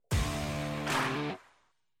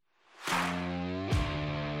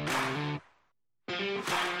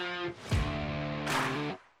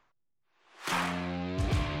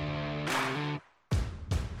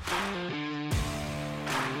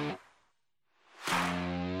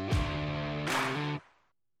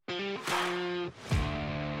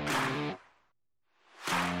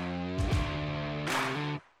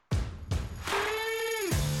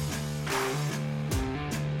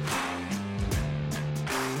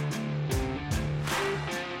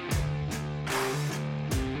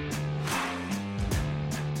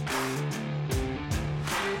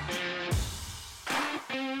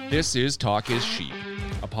This is Talk is Sheep,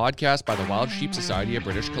 a podcast by the Wild Sheep Society of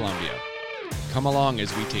British Columbia. Come along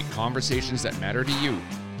as we take conversations that matter to you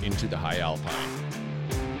into the high alpine.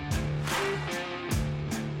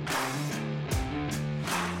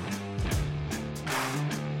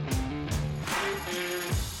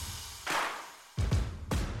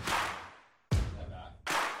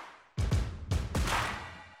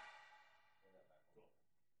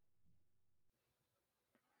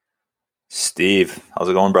 Steve, how's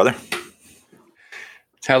it going, brother?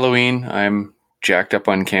 It's Halloween. I'm jacked up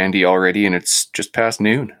on candy already, and it's just past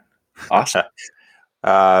noon. Awesome.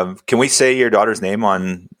 Can we say your daughter's name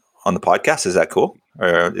on the podcast? Is that cool,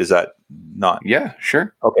 or is that not? Yeah,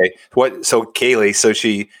 sure. Okay. What? So Kaylee, so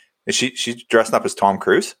she's dressing up as Tom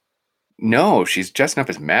Cruise? No, she's dressing up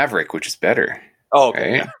as Maverick, which is better. Oh,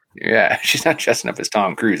 okay. Right? Yeah, she's not dressing up as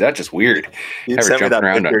Tom Cruise. That's just weird. You sent me that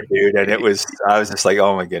picture, dude, and I was just like,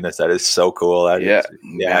 oh my goodness, that is so cool.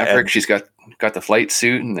 Maverick. She's got the flight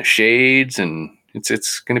suit and the shades, and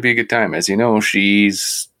it's going to be a good time. As you know, she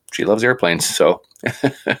loves airplanes, so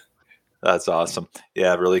that's awesome.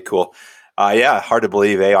 Yeah, really cool. Hard to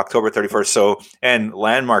believe, October 31st. So, and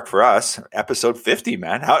landmark for us, episode 50,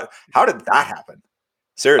 man. How did that happen?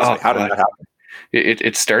 Seriously, how did that happen?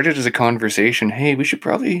 It started as a conversation. Hey, we should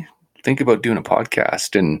probably think about doing a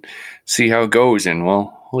podcast and see how it goes. And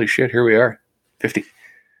well, holy shit, here we are, 50.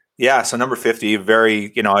 Yeah, so number 50, very,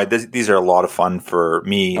 these are a lot of fun for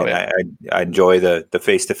me. Oh, yeah. I enjoy the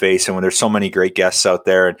face-to-face, and when there's so many great guests out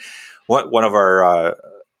there. And one of our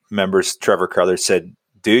members, Trevor Carruthers, said,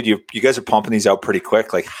 dude, you guys are pumping these out pretty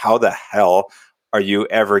quick. Like, how the hell are you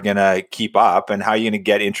ever going to keep up, and how are you going to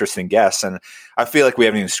get interesting guests? And I feel like we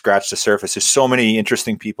haven't even scratched the surface. There's so many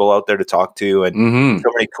interesting people out there to talk to, and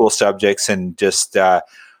so many cool subjects, and just, and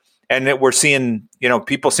we're seeing,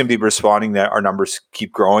 people seem to be responding that our numbers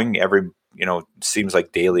keep growing seems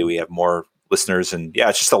like daily we have more listeners, and yeah,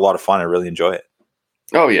 it's just a lot of fun. I really enjoy it.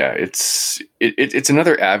 Oh yeah. It's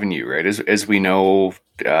another avenue, right? As we know,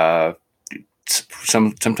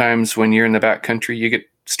 sometimes when you're in the back country, you get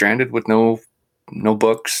stranded with no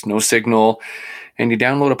books, no signal, and you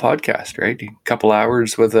download a podcast, right? A couple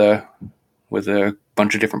hours with a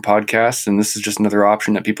bunch of different podcasts, and this is just another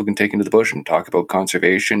option that people can take into the bush and talk about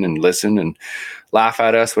conservation and listen and laugh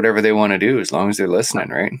at us, whatever they want to do, as long as they're listening,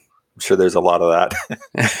 right? I'm sure there's a lot of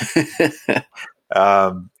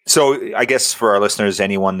that. So I guess for our listeners,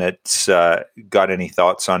 anyone that's got any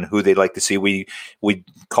thoughts on who they'd like to see, we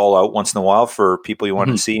call out once in a while for people you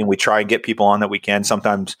want to see, and we try and get people on that we can.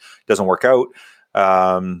 Sometimes it doesn't work out.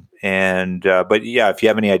 But yeah, if you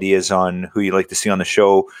have any ideas on who you'd like to see on the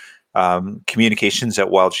show,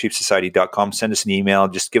 communications@wildsheepsociety.com, send us an email,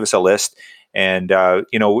 just give us a list. And, I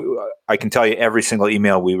can tell you every single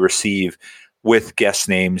email we receive with guest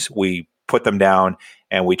names, we put them down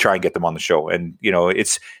and we try and get them on the show. And,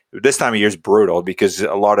 it's this time of year is brutal because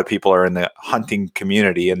a lot of people are in the hunting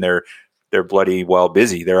community and they're bloody well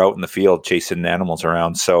busy. They're out in the field chasing animals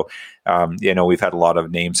around. So, we've had a lot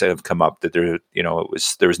of names that have come up that there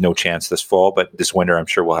was no chance this fall, but this winter, I'm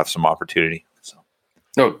sure we'll have some opportunity. So.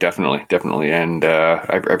 Oh, definitely. And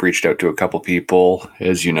I've reached out to a couple people,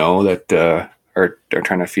 as you know, that are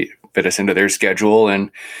trying to fit us into their schedule,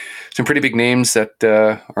 and some pretty big names that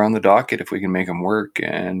are on the docket if we can make them work.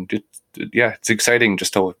 And it's exciting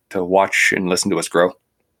just to watch and listen to us grow.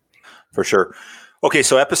 For sure. Okay,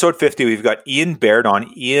 so episode 50, we've got Ian Baird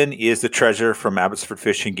on. Ian is the treasurer from Abbotsford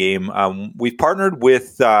Fish and Game. We've partnered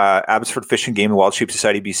with Abbotsford Fish and Game and Wild Sheep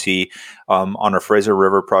Society BC on our Fraser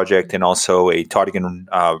River project and also a Tottigan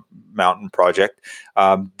Mountain project.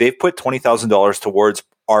 They've put $20,000 towards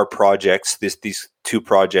our projects, these two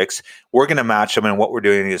projects. We're going to match them, and what we're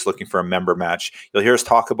doing is looking for a member match. You'll hear us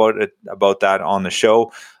talk about that on the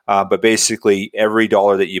show. But basically, every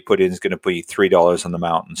dollar that you put in is going to put you $3 on the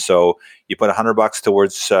mountain. So you put $100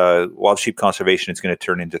 towards wild sheep conservation, it's going to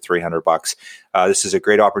turn into $300. This is a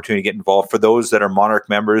great opportunity to get involved. For those that are Monarch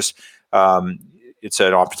members, it's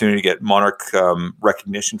an opportunity to get Monarch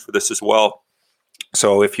recognition for this as well.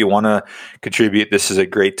 So if you want to contribute, this is a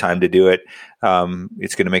great time to do it.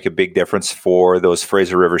 It's going to make a big difference for those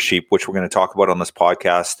Fraser River sheep, which we're going to talk about on this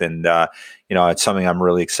podcast. And, it's something I'm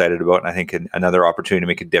really excited about. And I think another opportunity to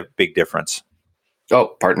make a big difference.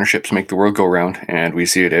 Oh, partnerships make the world go round. And we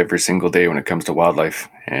see it every single day when it comes to wildlife.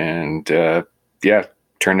 And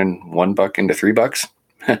turning $1 into $3.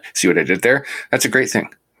 See what I did there? That's a great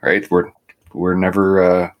thing, right? We're never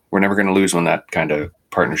going to lose when that kind of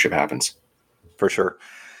partnership happens. For sure.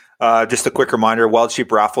 Just a quick reminder, Wild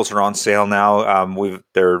Sheep raffles are on sale now.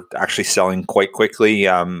 They're actually selling quite quickly.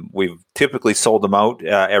 We've typically sold them out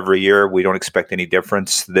every year. We don't expect any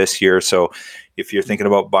difference this year. So if you're thinking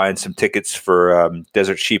about buying some tickets for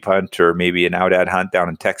desert sheep hunt or maybe an outad hunt down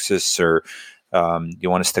in Texas, or you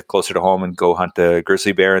want to stick closer to home and go hunt the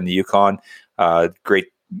grizzly bear in the Yukon, great.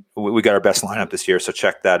 We got our best lineup this year, so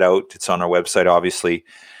check that out. It's on our website, obviously.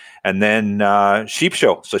 And then Sheep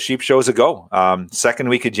Show. So Sheep Show is a go. Second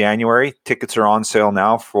week of January. Tickets are on sale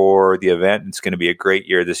now for the event. It's going to be a great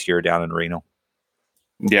year this year down in Reno.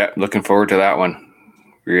 Yeah, looking forward to that one.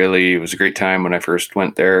 Really, it was a great time when I first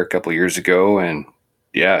went there a couple of years ago. And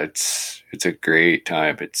yeah, it's a great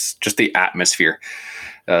time. It's just the atmosphere.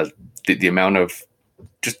 The amount of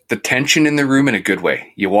just the tension in the room in a good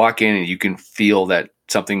way. You walk in and you can feel that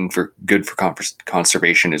something good for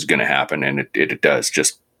conservation is going to happen. And it does.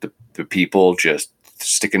 Just the people just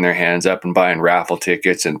sticking their hands up and buying raffle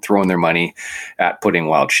tickets and throwing their money at putting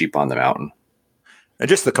wild sheep on the mountain. And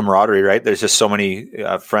just the camaraderie, right? There's just so many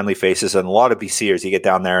friendly faces and a lot of BCers. You get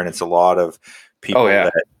down there and it's a lot of people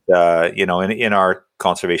that, in our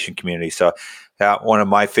conservation community. So one of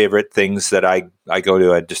my favorite things that I go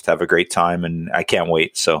to, I just have a great time and I can't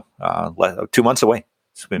wait. So 2 months away.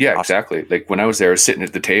 Yeah, awesome. Exactly. Like when I was there, I was sitting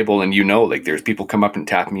at the table and, there's people come up and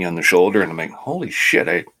tap me on the shoulder and I'm like, holy shit,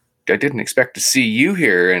 I didn't expect to see you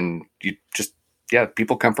here. And you just,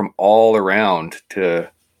 people come from all around to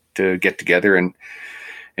get together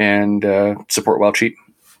and support wild sheep.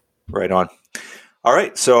 Right on. All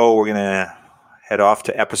right. So we're going to head off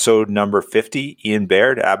to episode number 50, Ian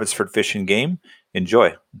Baird, Abbotsford Fish and Game.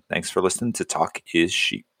 Enjoy. Thanks for listening to Talk is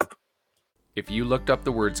Sheep. If you looked up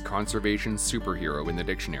the words conservation superhero in the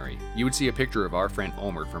dictionary, you would see a picture of our friend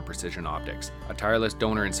Omer from Precision Optics. A tireless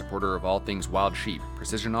donor and supporter of all things wild sheep,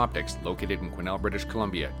 Precision Optics, located in Quesnel, British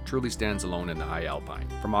Columbia, truly stands alone in the high alpine.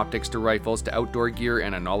 From optics to rifles to outdoor gear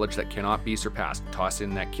and a knowledge that cannot be surpassed, toss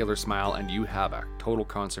in that killer smile and you have a total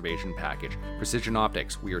conservation package. Precision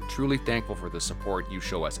Optics, we are truly thankful for the support you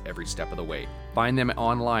show us every step of the way. Find them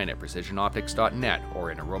online at precisionoptics.net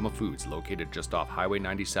or in Aroma Foods, located just off Highway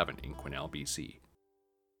 97 in Quesnel, BC.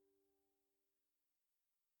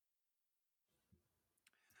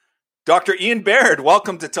 Dr. Ian Baird,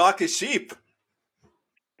 welcome to Talk is Sheep.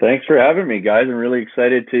 Thanks for having me, guys. I'm really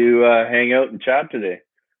excited to hang out and chat today.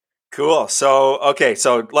 Cool. So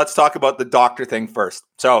let's talk about the doctor thing first.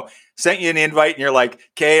 So sent you an invite and you're like,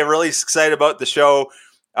 okay, I'm really excited about the show.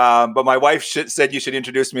 But my wife said you should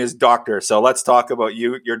introduce me as doctor. So let's talk about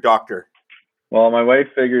your doctor. Well, my wife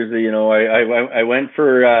figures that, I went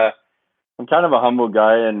for, I'm kind of a humble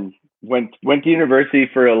guy and went to university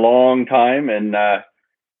for a long time. And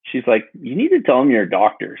she's like, you need to tell them you're a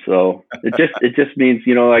doctor. So it just means,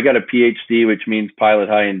 I got a PhD, which means pilot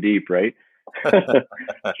high and deep, right?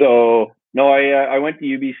 So no, I went to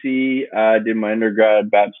UBC, did my undergrad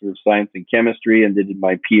Bachelor of Science in Chemistry and did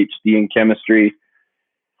my PhD in chemistry.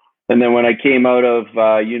 And then when I came out of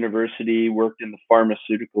university, worked in the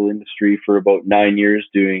pharmaceutical industry for about 9 years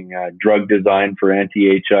doing drug design for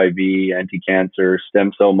anti-HIV, anti-cancer,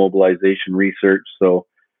 stem cell mobilization research. So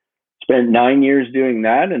spent 9 years doing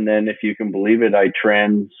that. And then if you can believe it, I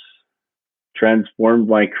transformed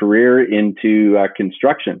my career into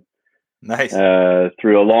construction. Nice.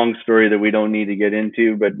 Through a long story that we don't need to get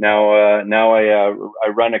into, but now I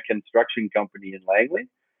run a construction company in Langley,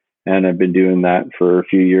 and I've been doing that for a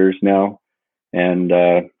few years now. And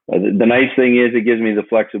the nice thing is, it gives me the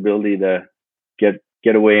flexibility to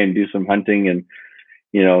get away and do some hunting and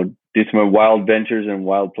do some wild ventures and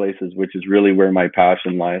wild places, which is really where my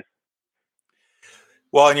passion lies.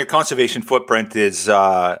 Well, and your conservation footprint is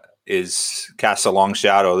casts a long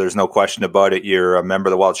shadow. There's no question about it. You're a member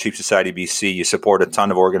of the Wild Sheep Society BC. You support a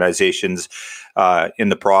ton of organizations in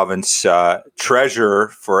the province. Treasurer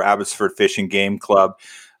for Abbotsford Fish and Game Club.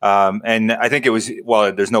 And I think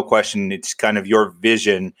there's no question. It's kind of your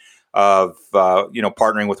vision of,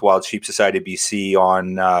 partnering with Wild Sheep Society BC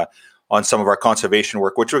on some of our conservation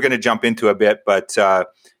work, which we're going to jump into a bit, but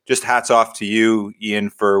just hats off to you, Ian,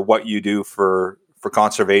 for what you do for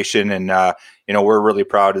conservation. And, we're really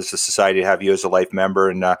proud as a society to have you as a life member.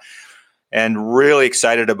 And, and really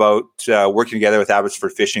excited about working together with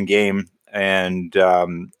Abbotsford Fish and Game and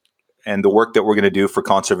the work that we're going to do for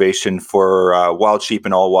conservation for wild sheep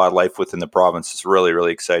and all wildlife within the province. It's really,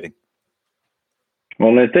 really exciting. Well,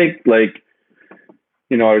 and I think, like,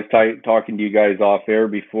 you know, I was talking to you guys off air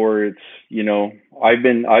before. It's, you know, I've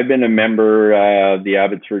been a member of the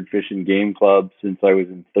Abbotsford Fish and Game Club since I was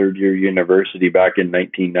in third year university back in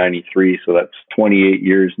 1993. So that's 28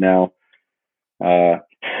 years now. If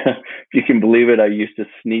you can believe it, I used to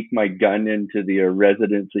sneak my gun into the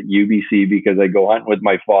residence at UBC because I go hunting with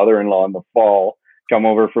my father-in-law in the fall, come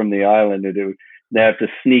over from the island, and they have to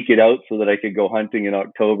sneak it out so that I could go hunting in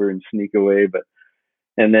October and sneak away.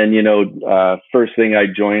 And then, you know, first thing I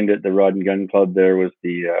joined at the Rod and Gun Club there was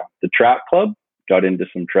the trap club, got into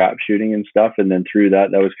some trap shooting and stuff. And then through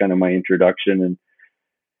that was kind of my introduction. And,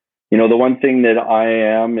 you know, the one thing that I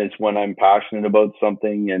am is when I'm passionate about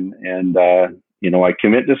something and you know, I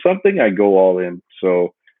commit to something, I go all in.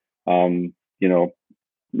 So, you know,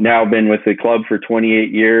 now been with the club for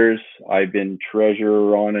 28 years. I've been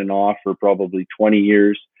treasurer on and off for probably 20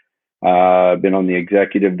 years. I've been on the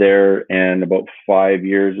executive there, and about 5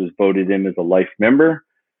 years was voted in as a life member.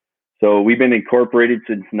 So we've been incorporated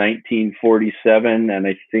since 1947, and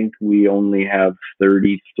I think we only have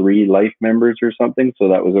 33 life members or something. So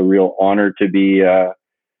that was a real honor to be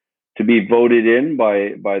voted in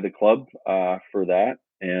by the club for that.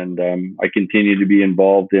 And I continue to be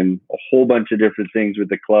involved in a whole bunch of different things with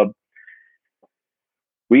the club.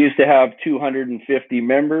 We used to have 250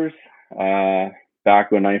 members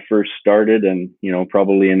back when I first started, and, you know,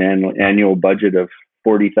 probably an annual budget of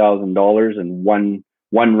 $40,000 and one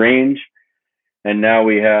range. And now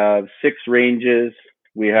we have 6 ranges.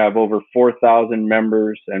 We have over 4,000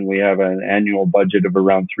 members, and we have an annual budget of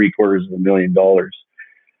around $750,000.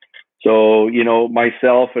 So, you know,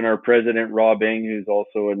 myself and our president, Rob Eng, who's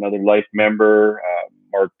also another life member,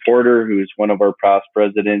 Mark Porter, who's one of our past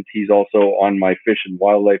presidents, he's also on my Fish and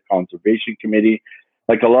Wildlife Conservation Committee.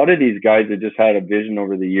 Like, a lot of these guys have just had a vision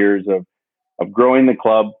over the years of growing the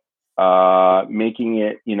club, making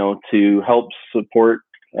it, you know, to help support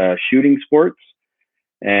shooting sports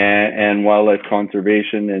and wildlife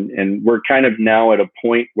conservation. And we're kind of now at a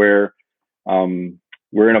point where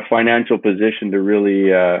we're in a financial position to really,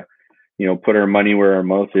 you know, put our money where our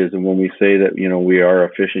mouth is. And when we say that, you know, we are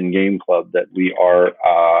a fish and game club, that we are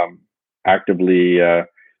actively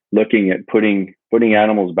looking at putting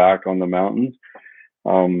animals back on the mountains.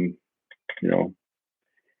 You know,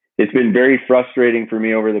 it's been very frustrating for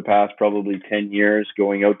me over the past probably 10 years,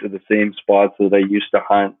 going out to the same spots that I used to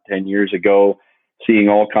hunt 10 years ago, seeing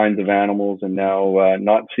all kinds of animals, and now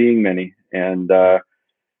not seeing many. And,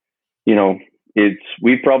 you know,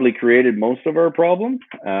 we've probably created most of our problem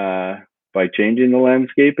by changing the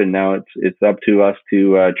landscape, and now it's up to us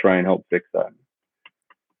to try and help fix that.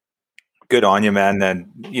 Good on you, man. And,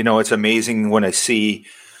 you know, it's amazing when I see,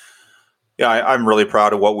 I'm really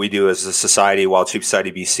proud of what we do as a society, Wild Sheep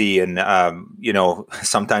Society BC. And, you know,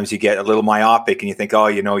 sometimes you get a little myopic and you think, oh,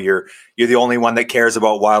 you know, you're the only one that cares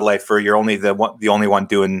about wildlife, or you're only the only one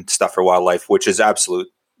doing stuff for wildlife, which is absolutely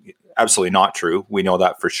not true. We know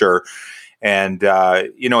that for sure. And,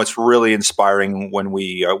 you know, it's really inspiring when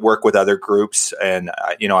we work with other groups. And,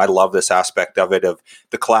 you know, I love this aspect of it, of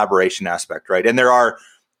the collaboration aspect, right? And there are,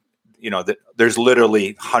 you know, there's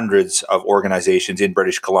literally hundreds of organizations in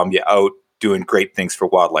British Columbia out doing great things for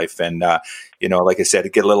wildlife. And, you know, like I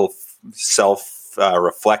said, get a little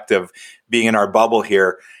self-reflective being in our bubble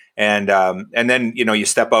here. And then, you know, you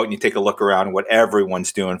step out and you take a look around what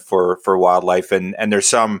everyone's doing for wildlife. And there's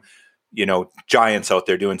some, you know, giants out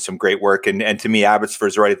there doing some great work. And to me,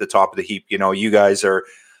 Abbotsford's right at the top of the heap. You know, you guys are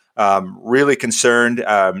really concerned.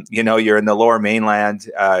 You know, you're in the Lower Mainland,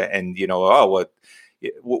 and, you know,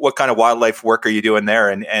 what kind of wildlife work are you doing there?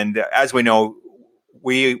 And as we know,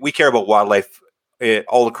 we care about wildlife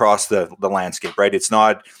all across the landscape, right? It's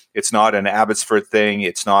not an Abbotsford thing.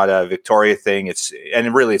 It's not a Victoria thing. It's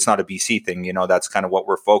not a BC thing. You know, that's kind of what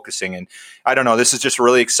we're focusing. And I don't know, this is just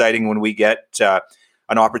really exciting when we get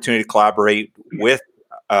an opportunity to collaborate with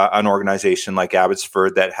an organization like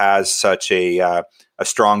Abbotsford that has such a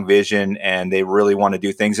strong vision, and they really want to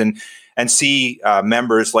do things and see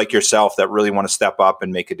members like yourself that really want to step up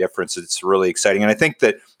and make a difference. It's really exciting. And I think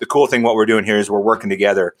that the cool thing, what we're doing here, is we're working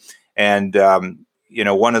together. And, you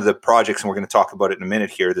know, one of the projects, and we're going to talk about it in a minute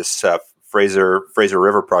here, this Fraser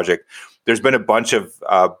River project, there's been a bunch of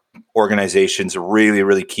organizations really,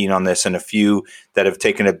 really keen on this, and a few that have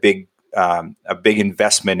taken a big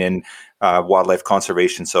investment in wildlife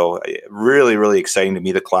conservation. So really, really exciting to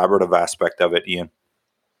me, the collaborative aspect of it, Ian.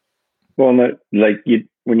 Well,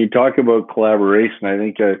 when you talk about collaboration, I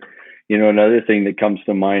think, you another thing that comes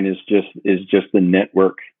to mind is just the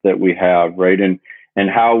network that we have, right? And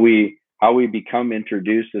how we become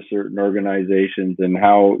introduced to certain organizations, and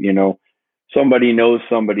how, somebody knows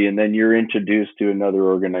somebody, and then you're introduced to another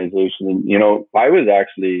organization. And, I was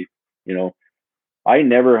actually, I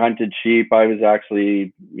never hunted sheep. I was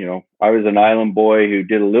actually, I was an island boy who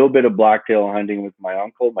did a little bit of blacktail hunting with my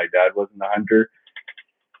uncle. My dad wasn't a hunter.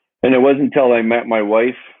 And it wasn't until I met my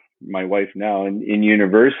wife now in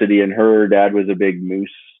university, and her dad was a big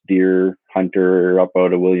moose deer hunter up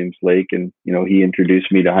out of Williams Lake. And, he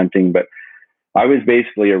introduced me to hunting, but I was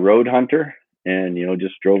basically a road hunter and,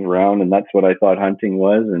 just drove around, and that's what I thought hunting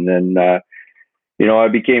was. And then, I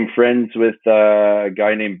became friends with a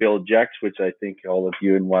guy named Bill Jex, which I think all of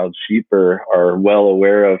you in Wild Sheep are well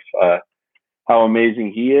aware of, how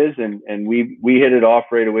amazing he is. And we hit it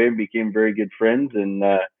off right away and became very good friends. And,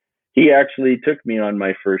 he actually took me on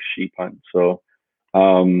my first sheep hunt. So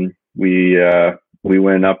we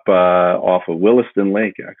went up off of Williston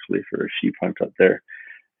Lake, actually, for a sheep hunt up there,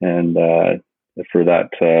 and for that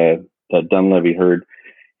Dunlevy herd.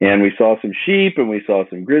 And we saw some sheep and we saw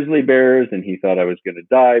some grizzly bears, and he thought I was going to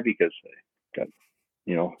die because I got,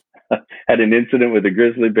 had an incident with a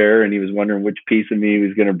grizzly bear, and he was wondering which piece of me he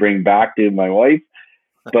was going to bring back to my wife.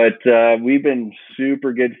 But we've been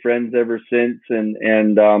super good friends ever since. And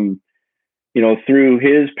through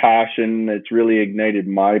his passion, it's really ignited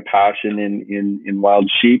my passion in wild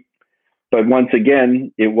sheep. But once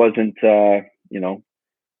again, it wasn't,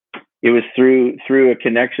 it was through a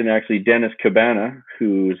connection, actually. Dennis Cabana,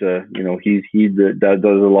 who's he does a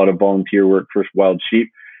lot of volunteer work for wild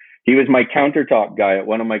sheep. He was my countertop guy at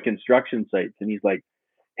one of my construction sites, and he's like,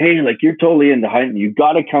 "Hey, like, you're totally into hunting. You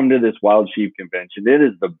got to come to this wild sheep convention. It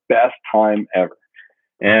is the best time ever."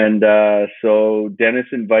 And so Dennis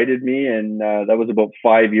invited me, and that was about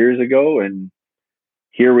 5 years ago, and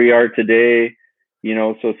here we are today.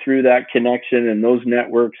 So through that connection and those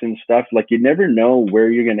networks and stuff, like, you never know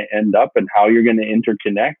where you're going to end up and how you're going to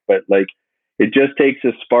interconnect, but like, it just takes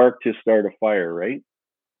a spark to start a fire, right?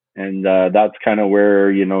 And that's kind of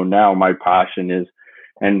where, now my passion is.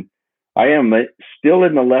 And I am still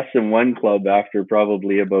in the less than one club after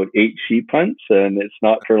probably about 8 sheep hunts, and it's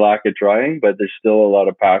not for lack of trying, but there's still a lot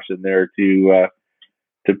of passion there to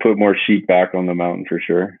put more sheep back on the mountain, for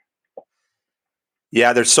sure.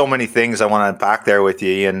 Yeah, there's so many things I want to unpack there with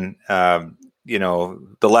you, Ian. The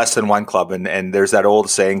less than one club, and there's that old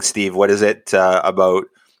saying, Steve. What is it about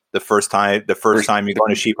the first time you go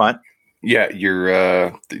on a sheep hunt? Yeah,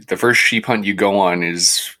 you're the first sheep hunt you go on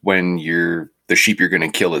is when the sheep you're going to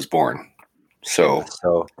kill is born. So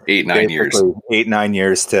 8-9 years. 8-9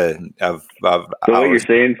 years of so what you're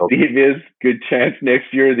saying, Steve, is good chance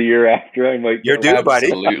next year or the year after I might. You're due, buddy.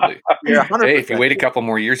 Absolutely. You're 100%. Hey, if you wait a couple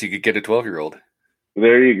more years, you could get a 12-year-old.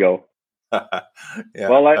 There you go. Yeah,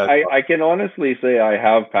 well, I can honestly say I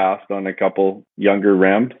have passed on a couple younger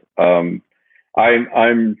rams. I've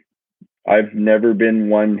never been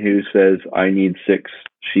one who says I need 6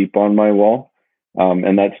 sheep on my wall,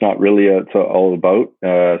 and that's not really what it's all about.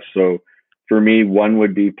 So for me, 1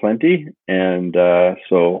 would be plenty, and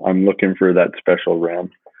so I'm looking for that special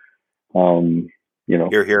ram.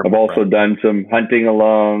 You're here. I've also done some hunting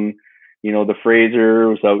along. The Fraser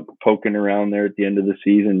was out poking around there at the end of the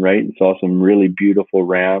season, right, and saw some really beautiful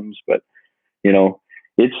rams. But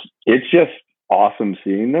it's just awesome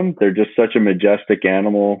seeing them. They're just such a majestic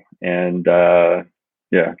animal, and they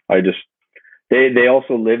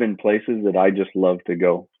also live in places that I just love to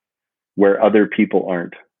go, where other people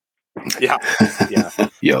aren't. Yeah.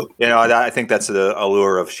 Yep. I think that's the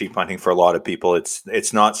allure of sheep hunting for a lot of people.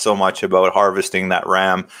 It's not so much about harvesting that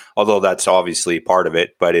ram, although that's obviously part of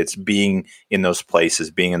it, but it's being in those places,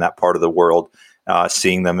 being in that part of the world,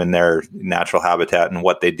 seeing them in their natural habitat and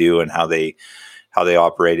what they do and how they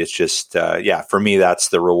operate. It's just, for me, that's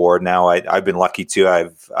the reward. Now I've been lucky too.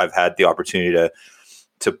 I've had the opportunity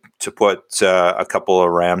to put a couple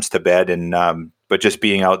of rams to bed, and but just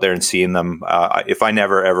being out there and seeing them, if I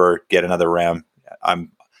never ever get another ram,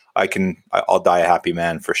 I'll die a happy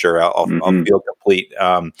man for sure. I'll feel complete.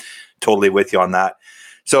 Totally with you on that.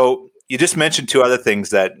 So you just mentioned 2 other things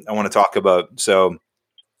that I want to talk about. So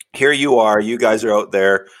here you guys are out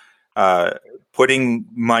there putting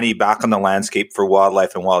money back on the landscape for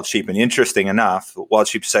wildlife and wild sheep. And interesting enough, Wild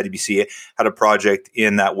Sheep Society BC had a project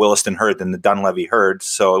in that Williston herd, in the Dunlevy herd,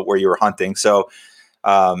 so where you were hunting. So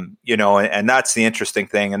and that's the interesting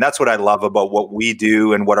thing. And that's what I love about what we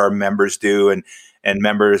do and what our members do and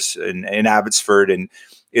members in Abbotsford, and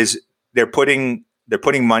is they're putting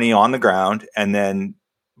money on the ground, and then,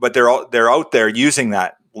 but they're out there using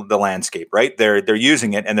that the landscape, right? They're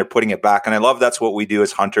using it and they're putting it back. And I love that's what we do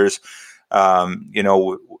as hunters.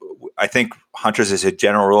 I think hunters as a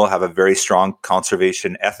general rule have a very strong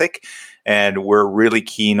conservation ethic, and we're really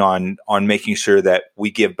keen on making sure that we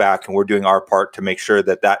give back and we're doing our part to make sure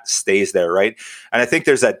that stays there, right? And I think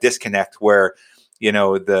there's that disconnect where,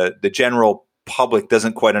 the general public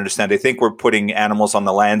doesn't quite understand. They think we're putting animals on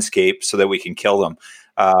the landscape so that we can kill them.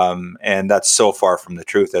 And that's so far from the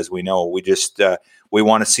truth, as we know. We just we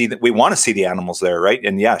want to see the animals there, right?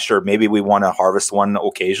 And yeah, sure, maybe we want to harvest one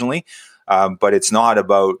occasionally, but it's not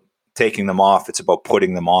about taking them off. It's about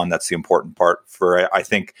putting them on. That's the important part for, I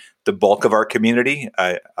think, the bulk of our community.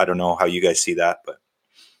 I don't know how you guys see that, but.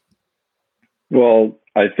 Well,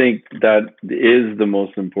 I think that is the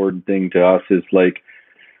most important thing to us is like,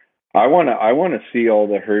 I want to see all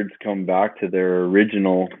the herds come back to their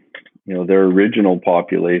original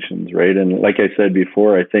populations, right? And like I said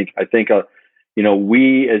before, I think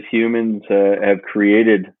we as humans have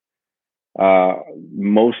created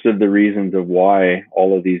most of the reasons of why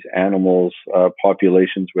all of these animals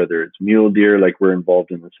populations, whether it's mule deer, like we're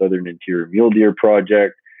involved in the Southern Interior Mule Deer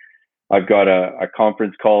Project. I've got a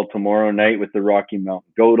conference call tomorrow night with the Rocky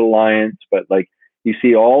Mountain Goat Alliance, but like you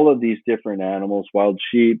see all of these different animals, wild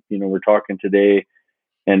sheep, we're talking today,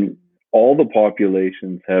 and all the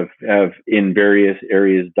populations have in various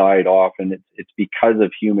areas died off, and it's because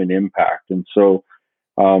of human impact. And so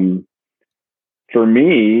for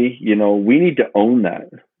me, we need to own that.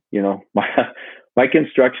 My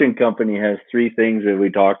construction company has three things that we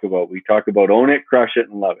talk about. We talk about own it, crush it,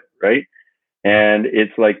 and love it, right? And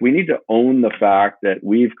it's like we need to own the fact that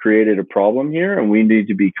we've created a problem here, and we need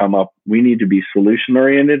to be solution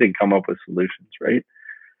oriented and come up with solutions, right?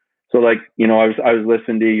 So like, I was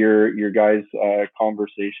listening to your guys'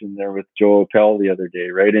 conversation there with Joe Appel the other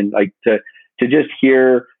day, right? And like to just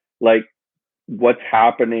hear like what's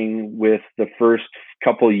happening with the first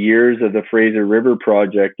couple years of the Fraser River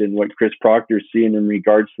project and what Chris Proctor's seeing in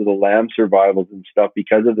regards to the lamb survivals and stuff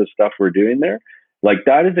because of the stuff we're doing there. Like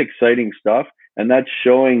that is exciting stuff. And that's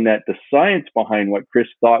showing that the science behind what Chris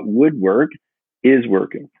thought would work is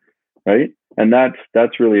working, right? And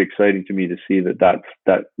that's really exciting to me to see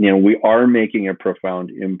that we are making a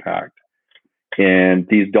profound impact, and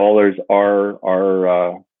these dollars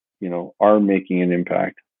are making an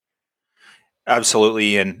impact.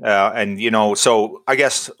 Absolutely, and so I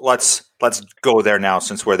guess let's go there now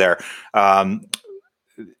since we're there.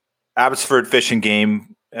 Abbotsford Fish and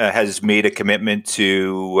Game has made a commitment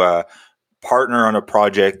to partner on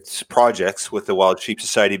projects with the Wild Sheep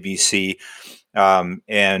Society BC.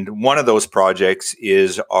 And one of those projects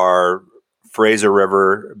is our Fraser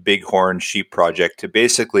River Bighorn Sheep Project. To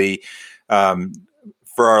basically, for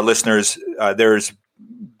our listeners, there's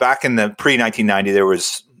back in the pre-1990, there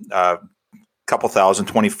was a couple thousand,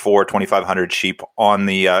 2,500 sheep on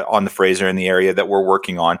the Fraser in the area that we're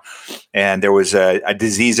working on. And there was a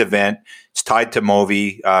disease event. It's tied to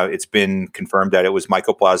MOVI. It's been confirmed that it was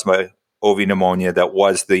Mycoplasma ovi pneumonia that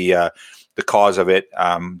was the cause of it.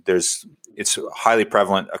 It's highly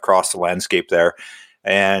prevalent across the landscape there,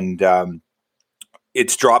 and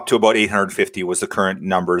it's dropped to about 850 was the current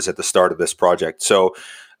numbers at the start of this project. So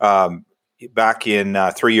back in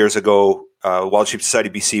 3 years ago, Wild Sheep Society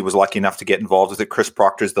BC was lucky enough to get involved with it. Chris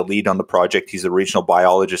Proctor is the lead on the project. He's a regional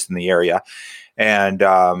biologist in the area, and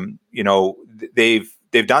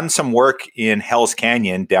they've done some work in Hell's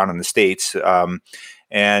Canyon down in the States,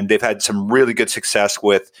 and they've had some really good success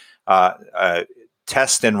with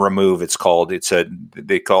test and remove. It's called. It's a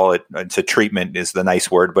treatment is the nice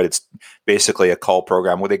word, but it's basically a cull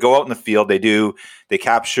program where they go out in the field. They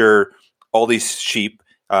capture all these sheep,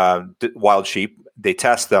 wild sheep. They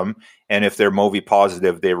test them, and if they're MOVI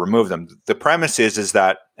positive, they remove them. The premise is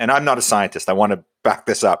that, and I'm not a scientist. I want to back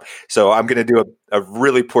this up, so I'm going to do a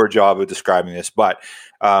really poor job of describing this. But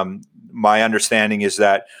my understanding is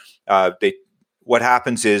that what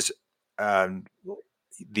happens is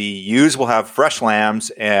the ewes will have fresh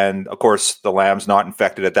lambs, and of course the lamb's not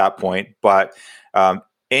infected at that point. But of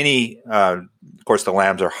course the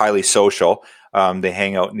lambs are highly social. They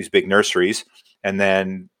hang out in these big nurseries, and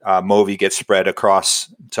then MOVI gets spread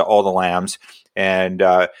across to all the lambs. And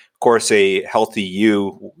of course, a healthy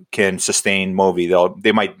ewe can sustain MOVI.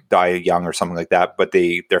 They might die young or something like that, but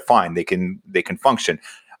they're fine. They can function.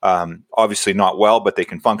 Obviously not well, but they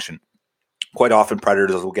can function. Quite often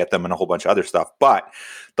predators will get them and a whole bunch of other stuff, but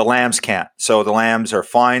the lambs can't. So the lambs are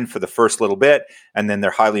fine for the first little bit, and then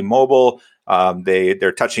they're highly mobile.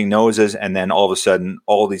 They're touching noses, and then all of a sudden,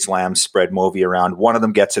 all these lambs spread MOVI around. One of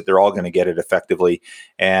them gets it; they're all going to get it effectively.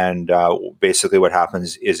 And basically, what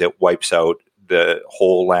happens is it wipes out the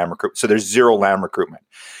whole lamb recruitment. So there's zero lamb recruitment.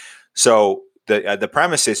 So the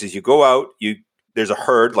premise is you go out, there's a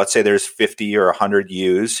herd, let's say there's 50 or 100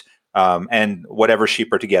 ewes, and whatever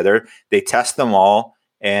sheep are together, they test them all,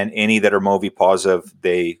 and any that are MOVI positive,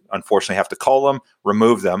 they unfortunately have to cull them,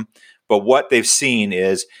 remove them. But what they've seen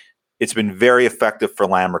is it's been very effective for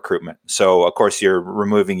lamb recruitment. So, of course, you're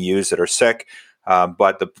removing ewes that are sick,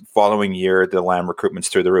 but the following year, the lamb recruitment's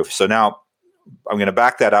through the roof. So now I'm going to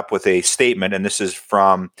back that up with a statement, and this is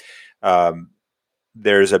from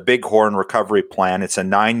there's a Bighorn recovery plan. It's a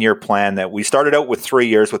 9-year plan that we started out with 3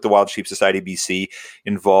 years with the Wild Sheep Society BC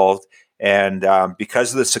involved. And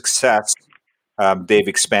because of the success, they've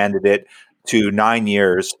expanded it to 9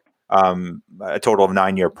 years, a total of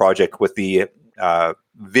 9-year project with the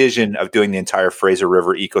vision of doing the entire Fraser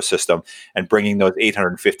River ecosystem and bringing those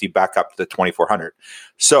 850 back up to the 2,400.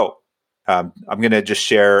 So I'm going to just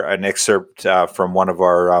share an excerpt from one of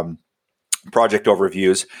our project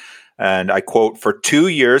overviews. And I quote, "For 2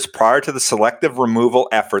 years prior to the selective removal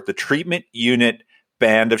effort, the treatment unit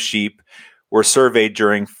band of sheep were surveyed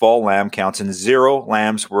during fall lamb counts, and 0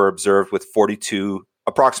 lambs were observed with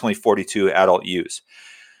approximately 42 adult ewes.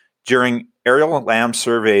 During aerial lamb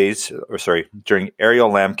counts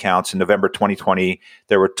in November 2020,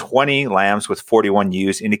 there were 20 lambs with 41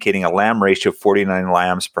 ewes, indicating a lamb ratio of 49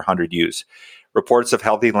 lambs per 100 ewes. Reports of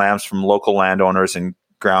healthy lambs from local landowners and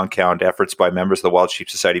ground count efforts by members of the Wild Sheep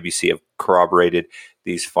Society BC have corroborated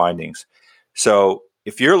these findings." So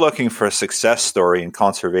if you're looking for a success story in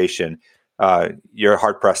conservation, you're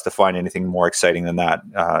hard-pressed to find anything more exciting than that,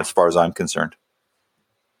 as far as I'm concerned.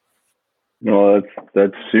 No,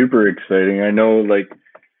 that's super exciting. I know, like,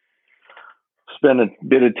 spent a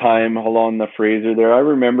bit of time along the Fraser there. I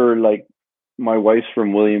remember, like, my wife's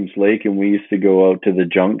from Williams Lake, and we used to go out to the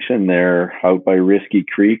junction there out by Risky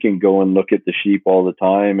Creek and go and look at the sheep all the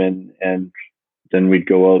time. And then we'd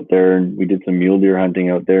go out there and we did some mule deer hunting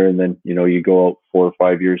out there. And then, you go out 4 or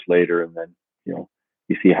 5 years later, and then,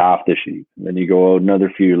 you see half the sheep. And then you go out another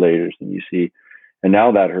few later and you see, and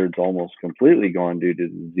now that herd's almost completely gone due to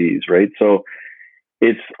disease, right? So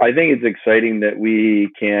I think it's exciting that we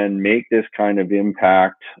can make this kind of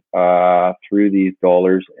impact through these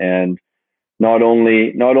dollars. And not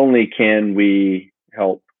only can we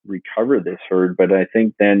help recover this herd, but I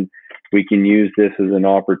think then we can use this as an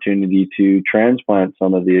opportunity to transplant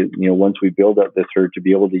some of the, once we build up this herd, to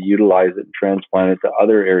be able to utilize it and transplant it to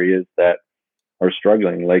other areas that are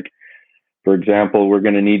struggling. Like, for example, we're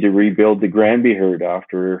going to need to rebuild the Granby herd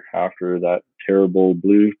after that terrible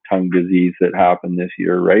blue tongue disease that happened this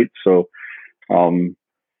year, right? So,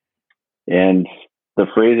 and the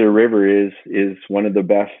Fraser River is one of the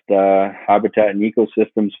best habitat and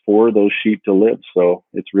ecosystems for those sheep to live. So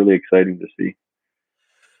it's really exciting to see.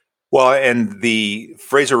 Well, and the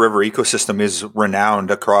Fraser River ecosystem is renowned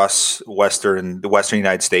across the Western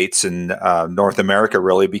United States and North America,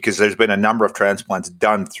 really, because there's been a number of transplants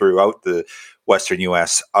done throughout the Western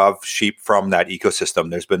U.S. of sheep from that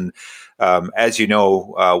ecosystem. There's been, as you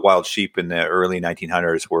know, wild sheep in the early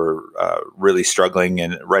 1900s were really struggling,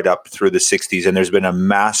 and right up through the 60s. And there's been a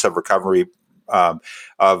massive recovery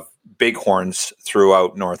of bighorns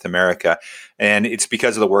throughout North America. And it's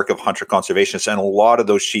because of the work of hunter conservationists. And a lot of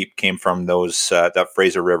those sheep came from that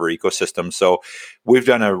Fraser River ecosystem. So we've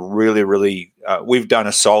done we've done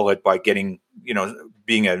a solid by getting,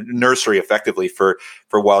 being a nursery effectively for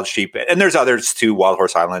wild sheep. And there's others too. Wild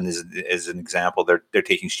Horse Island is an example. They're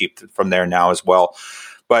taking sheep from there now as well.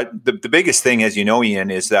 But the biggest thing, as you know, Ian,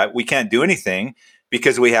 is that we can't do anything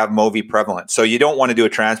because we have MOVI prevalent. So you don't want to do a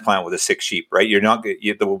transplant with a sick sheep, right?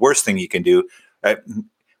 The worst thing you can do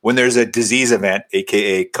when there's a disease event,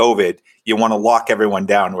 aka COVID, you want to lock everyone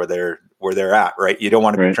down where they're at, right? You don't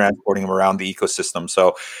want to be transporting them around the ecosystem.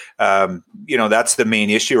 So, that's the main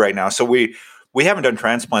issue right now. So we haven't done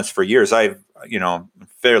transplants for years. I'm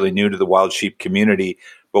fairly new to the wild sheep community,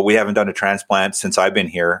 but we haven't done a transplant since I've been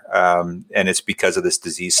here. And it's because of this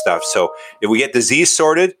disease stuff. So if we get disease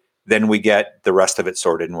sorted, then we get the rest of it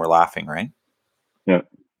sorted, and we're laughing, right? Yeah.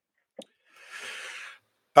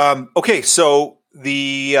 Okay, so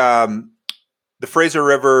the Fraser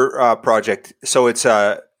River project. So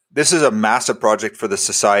this is a massive project for the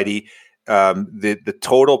society. The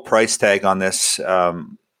total price tag on this,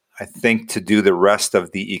 I think, to do the rest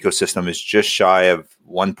of the ecosystem is just shy of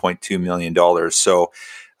 $1.2 million. So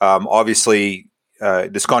obviously,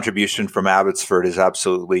 this contribution from Abbotsford is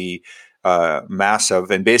absolutely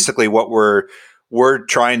massive. And basically what we're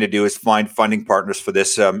trying to do is find funding partners for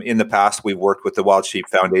this. In the past, we've worked with the Wild Sheep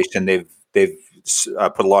Foundation. They've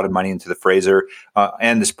put a lot of money into the Fraser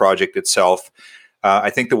and this project itself. I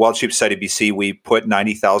think the Wild Sheep Society BC, we put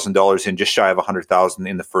 $90,000 in, just shy of $100,000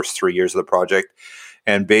 in the first 3 years of the project.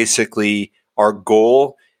 And basically our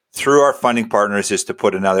goal through our funding partners is to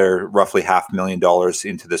put another roughly $500,000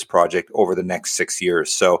 into this project over the next 6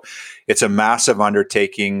 years. So it's a massive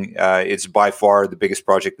undertaking. It's by far the biggest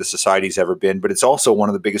project the Society's ever been, but it's also one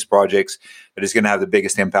of the biggest projects that is going to have the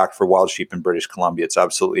biggest impact for wild sheep in British Columbia. It's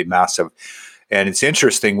absolutely massive. And it's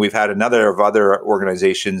interesting, we've had another of other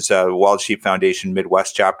organizations, Wild Sheep Foundation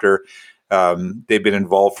Midwest chapter. They've been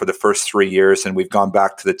involved for the first 3 years, and we've gone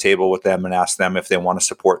back to the table with them and asked them if they want to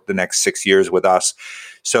support the next 6 years with us.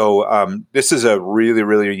 So this is a really,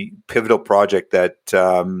 really pivotal project that,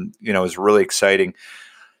 is really exciting.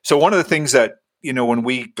 So one of the things that, when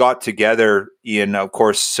we got together, Ian, of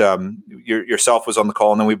course, yourself was on the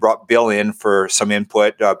call, and then we brought Bill in for some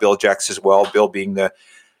input, Bill Jex as well, Bill being the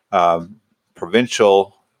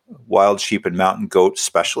provincial wild sheep and mountain goat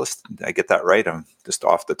specialist. Did I get that right? I'm just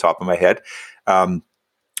off the top of my head.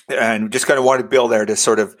 And just kind of wanted Bill there to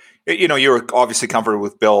sort of, you were obviously comfortable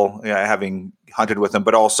with Bill having hunted with him,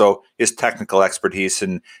 but also his technical expertise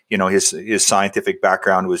and, his scientific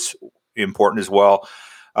background was important as well.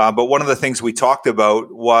 But one of the things we talked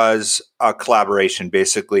about was a collaboration.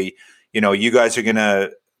 Basically, you guys are going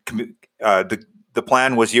to, the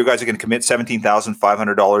plan was you guys are going to commit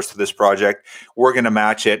 $17,500 to this project. We're going to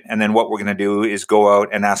match it. And then what we're going to do is go out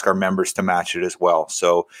and ask our members to match it as well.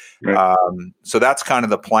 So, right. So that's kind of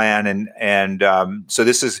the plan. And so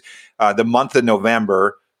this is the month of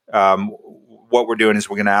November. What we're doing is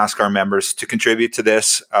we're going to ask our members to contribute to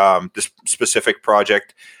this specific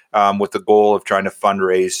project with the goal of trying to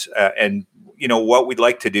fundraise. And, what we'd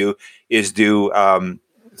like to do is do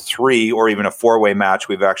 3 or even a 4-way match.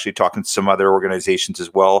 We've actually talked to some other organizations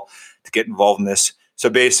as well to get involved in this. So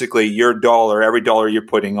basically your dollar, every dollar you're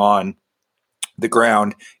putting on the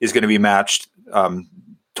ground is going to be matched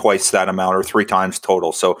twice that amount or 3 times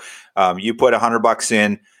total. So you put $100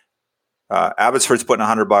 in, Abbotsford's putting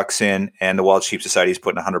 $100 in, and the Wild Sheep Society is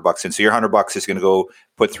putting $100 in. So your $100 is going to go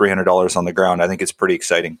put $300 on the ground. I think it's pretty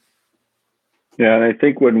exciting. Yeah, and I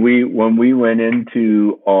think when we went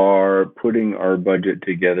into putting our budget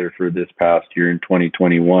together for this past year in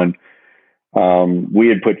 2021, we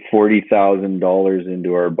had put $40,000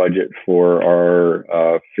 into our budget for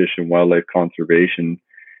our fish and wildlife conservation,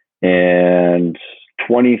 and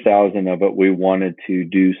 20,000 of it we wanted to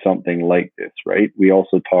do something like this. Right? We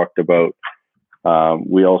also talked about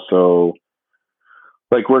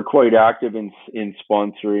we're quite active in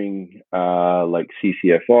sponsoring like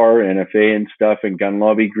CCFR, NFA and stuff, and gun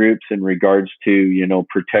lobby groups in regards to,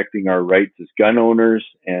 protecting our rights as gun owners.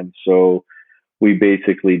 And so we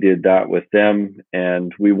basically did that with them,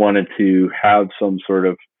 and we wanted to have some sort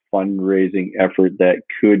of fundraising effort that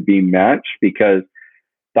could be matched, because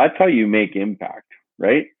that's how you make impact,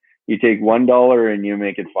 right? You take $1 and you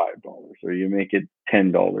make it $5, or you make it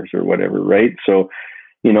 $10 or whatever, right? So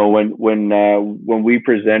when we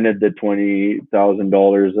presented the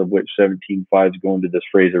 $20,000, of which 17.5 is going to this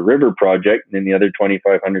Fraser River project, and then the other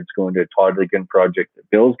 2,500 is going to a Todd Lincoln project that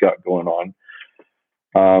Bill's got going on.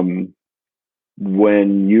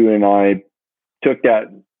 When you and I took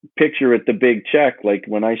that picture with the big check, like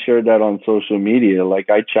when I shared that on social media,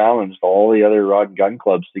 like I challenged all the other rod and gun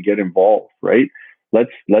clubs to get involved, right?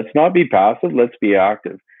 Let's not be passive, let's be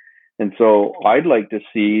active. And so I'd like to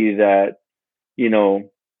see that,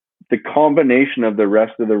 the combination of the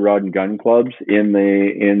rest of the rod and gun clubs in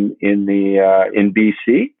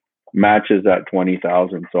BC matches that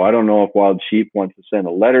 20,000. So I don't know if Wild Sheep wants to send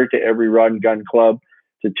a letter to every rod and gun club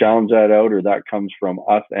to challenge that out, or that comes from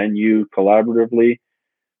us and you collaboratively.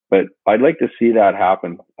 But I'd like to see that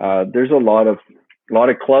happen. There's a lot of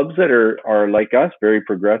clubs that are like us, very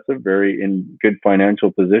progressive, very in good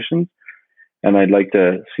financial positions, and I'd like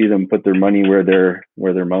to see them put their money where their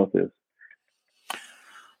mouth is.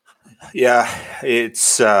 Yeah,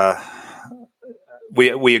 it's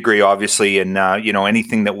we agree, obviously, and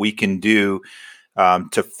anything that we can do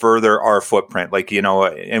to further our footprint,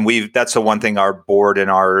 and that's the one thing our board and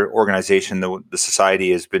our organization, the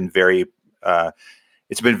society, has been very.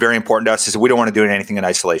 It's been very important to us, is we don't want to do anything in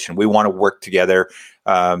isolation. We want to work together.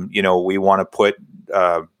 We want to put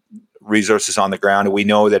resources on the ground, and we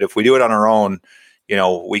know that if we do it on our own,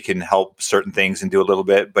 we can help certain things and do a little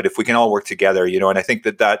bit. But if we can all work together, and I think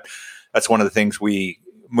that's one of the things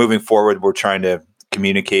moving forward, we're trying to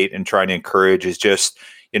communicate and trying to encourage is just,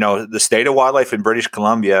 the state of wildlife in British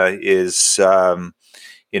Columbia is,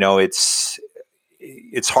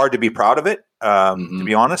 it's hard to be proud of it, to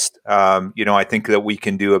be honest. I think that we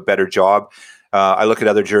can do a better job. I look at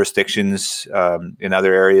other jurisdictions in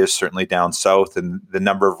other areas, certainly down south, and the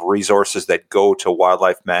number of resources that go to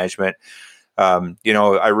wildlife management.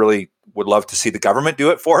 I really would love to see the government do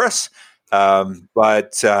it for us.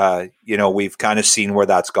 But we've kind of seen where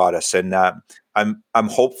that's got us. And I'm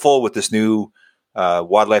hopeful with this new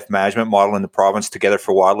wildlife management model in the province, Together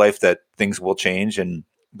for Wildlife, that things will change and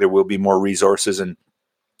there will be more resources, and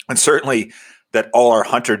certainly that all our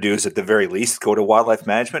hunter dues at the very least go to wildlife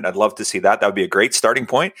management. I'd love to see that. That would be a great starting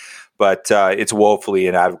point, but it's woefully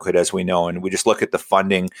inadequate, as we know. And we just look at the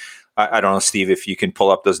funding. I don't know, Steve, if you can pull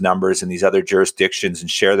up those numbers in these other jurisdictions and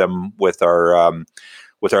share them with our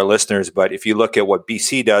listeners. But if you look at what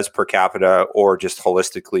BC does per capita, or just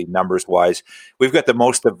holistically numbers wise, we've got the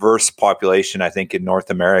most diverse population, I think, in North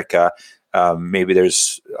America. Maybe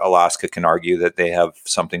there's Alaska can argue that they have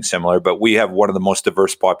something similar, but we have one of the most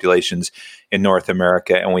diverse populations in North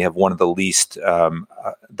America, and we have one of the least,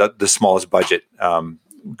 the smallest budget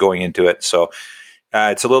going into it. So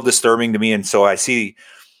it's a little disturbing to me. And so I see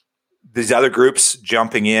these other groups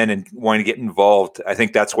jumping in and wanting to get involved. I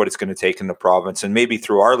think that's what it's going to take in the province, and maybe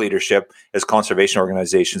through our leadership as conservation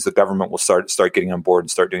organizations, the government will start getting on board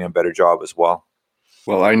and start doing a better job as well.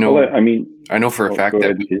 Well, I know for a fact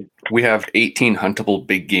that we have 18 huntable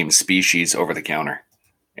big game species over the counter.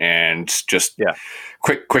 And just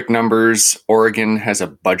quick numbers, Oregon has a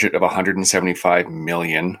budget of $175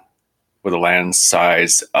 million with a land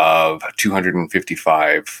size of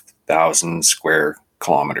 255,000 square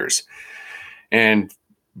kilometers. And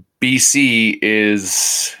BC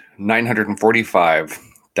is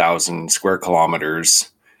 945,000 square kilometers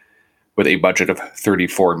with a budget of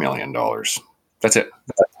 $34 million. That's it.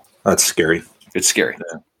 That's scary. It's scary.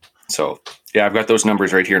 Yeah. So, I've got those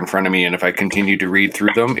numbers right here in front of me. And if I continue to read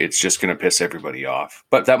through them, it's just going to piss everybody off.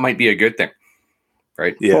 But that might be a good thing,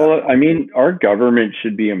 right? Yeah. Well, I mean, our government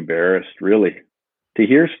should be embarrassed, really. To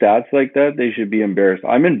hear stats like that, they should be embarrassed.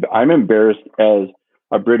 I'm embarrassed as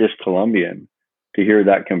a British Columbian to hear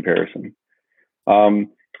that comparison. I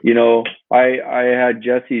had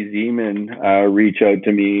Jesse Zeman reach out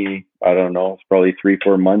to me, I don't know, it's probably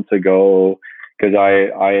 3-4 months ago, because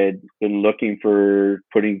I had been looking to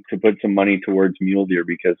put some money towards mule deer,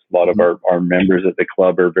 because a lot of our members at the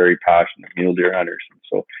club are very passionate mule deer hunters. And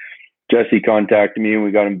so Jesse contacted me and we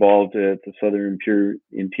got involved at the Southern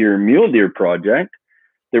Interior Mule Deer Project.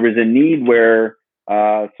 There was a need where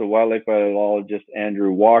wildlife biologist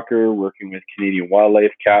Andrew Walker, working with Canadian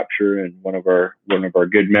Wildlife Capture, and one of our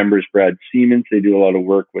good members, Brad Siemens, they do a lot of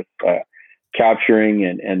work with capturing,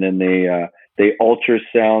 and then they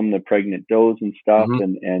ultrasound the pregnant does and stuff,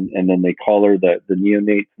 and then they collar the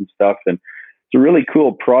neonates and stuff. And it's a really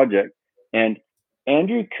cool project. And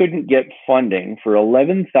Andrew couldn't get funding for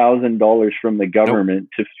 $11,000 from the government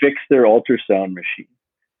to fix their ultrasound machine.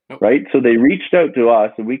 Right. So they reached out to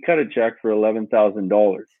us and we cut a check for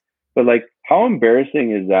 $11,000. But how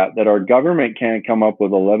embarrassing is that our government can't come up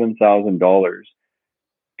with $11,000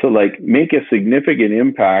 to make a significant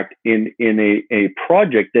impact in a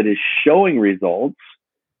project that is showing results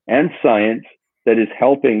and science that is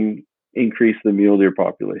helping increase the mule deer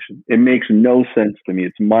population? It makes no sense to me.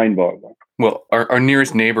 It's mind-boggling. Well, our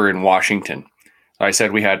nearest neighbor in Washington, I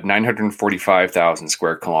said we had 945,000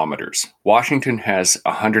 square kilometers. Washington has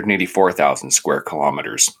 184,000 square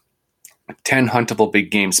kilometers, 10 huntable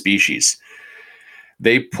big game species.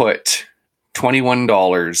 They put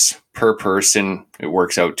 $21 per person, it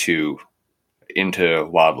works out to, into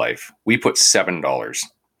wildlife. We put $7.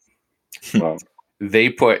 Wow. We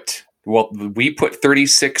put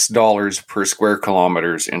 $36 per square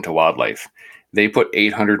kilometers into wildlife. They put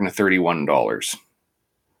 $831.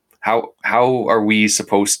 How are we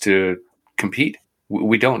supposed to compete?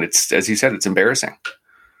 We don't. It's, as you said, it's embarrassing.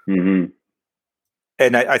 Mm-hmm.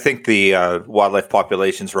 And I think the wildlife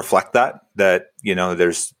populations reflect that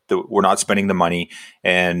we're not spending the money.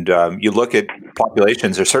 And you look at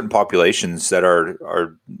populations, there's certain populations that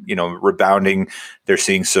are rebounding. They're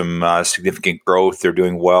seeing some significant growth. They're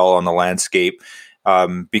doing well on the landscape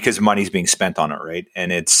because money's being spent on it, right?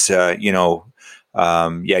 And it's you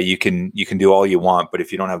can do all you want, but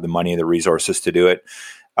if you don't have the money and the resources to do it,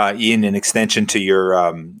 Ian, in extension to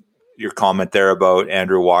your comment there about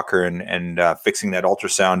Andrew Walker and fixing that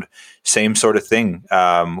ultrasound, same sort of thing.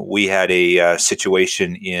 We had a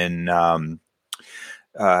situation on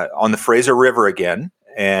the Fraser River again,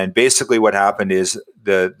 and basically what happened is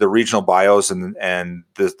the regional bios and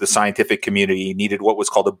the scientific community needed what was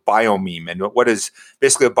called a biomeme. And what is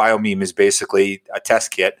basically a biomeme is basically a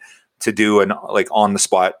test kit to do an on the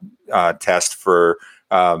spot test for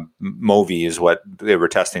MOVI is what they were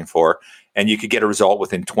testing for, and you could get a result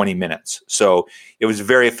within 20 minutes. So it was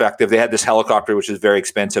very effective. They had this helicopter, which is very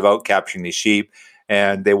expensive, out capturing these sheep,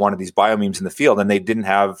 and they wanted these biomemes in the field, and they didn't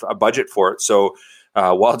have a budget for it. So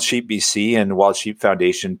Wild Sheep BC and Wild Sheep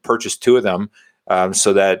Foundation purchased 2 of them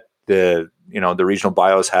so that the regional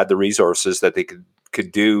bios had the resources that they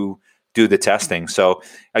could do the testing. So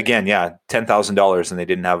again, $10,000, and they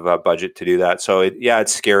didn't have a budget to do that. So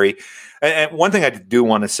it's scary. And one thing I do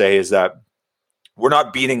want to say is that we're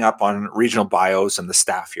not beating up on regional bios and the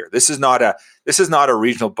staff here. This is not a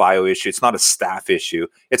regional bio issue. It's not a staff issue.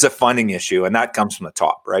 It's a funding issue, and that comes from the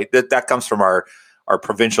top, right? That comes from our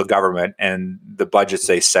provincial government and the budgets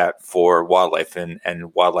they set for wildlife and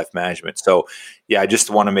wildlife management. So, I just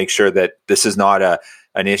want to make sure that this is not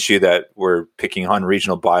an issue that we're picking on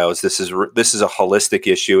regional bios. This is a holistic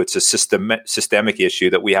issue. It's a systemic issue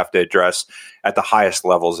that we have to address at the highest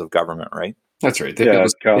levels of government, right? That's right. They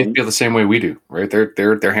feel the same way we do, right?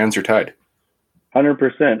 Their hands are tied.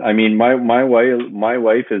 100%. I mean, my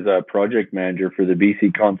wife is a project manager for the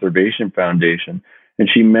BC Conservation Foundation, and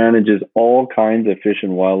she manages all kinds of fish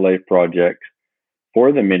and wildlife projects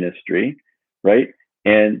for the ministry, right?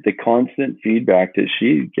 And the constant feedback that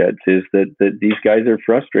she gets is that these guys are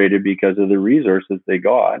frustrated because of the resources they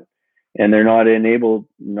got, and they're not able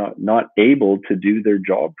to do their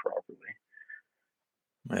job properly.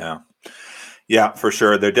 Yeah, for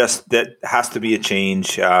sure. That has to be a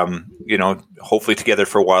change. Hopefully Together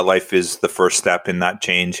for Wildlife is the first step in that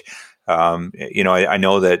change. I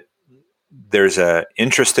know that there's a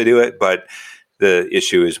interest to do it, but the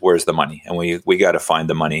issue is where's the money, and we got to find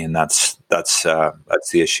the money, and that's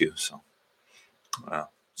the issue. So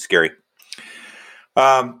scary.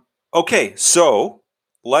 Okay, so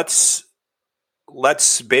let's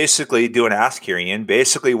basically do an ask here, Ian.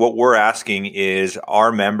 Basically, what we're asking is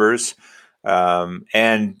our members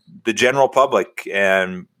and the general public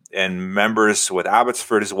and members with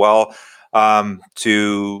Abbotsford as well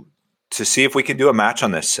to see if we can do a match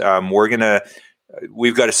on this.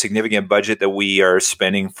 We've got a significant budget that we are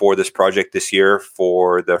spending for this project this year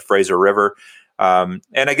for the Fraser River. And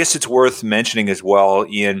I guess it's worth mentioning as well,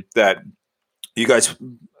 Ian, that you guys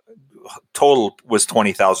total was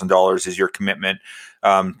 $20,000 is your commitment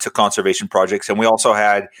to conservation projects. And we also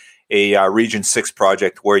had a Region 6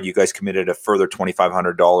 project where you guys committed a further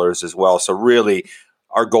 $2,500 as well. So really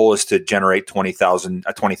our goal is to generate a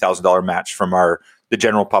 $20,000 match from the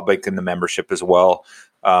general public and the membership as well.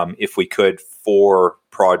 If we could, for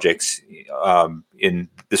projects in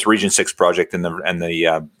this Region 6 project and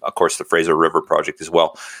the of course the Fraser River project as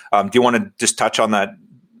well. Do you want to just touch on that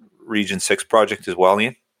Region 6 project as well,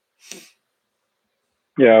 Ian?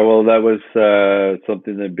 Yeah, well, that was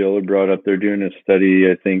something that Bill had brought up. They're doing a study,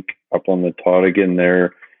 I think, up on the Tottigan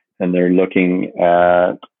there, and they're looking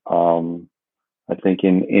at, I think,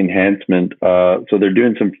 in enhancement. So they're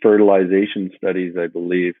doing some fertilization studies, I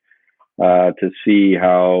believe, to see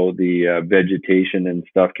how the vegetation and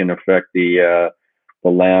stuff can affect the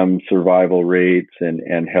lamb survival rates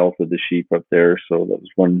and health of the sheep up there. So that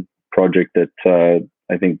was one project that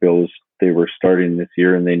I think they were starting this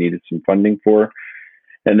year, and they needed some funding for.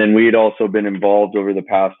 And then we had also been involved over the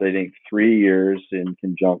past, I think, 3 years in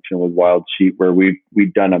conjunction with Wild Sheep, where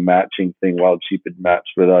we'd done a matching thing. Wild Sheep had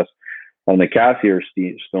matched with us on the Cassiar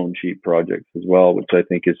Stone Sheep project as well, which I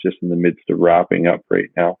think is just in the midst of wrapping up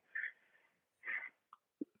right now.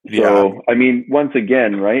 Yeah. So, I mean, once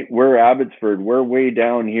again, right, we're Abbotsford. We're way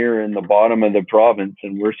down here in the bottom of the province,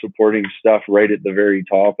 and we're supporting stuff right at the very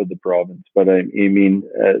top of the province. But I mean,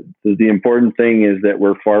 the important thing is that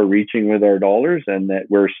we're far-reaching with our dollars, and that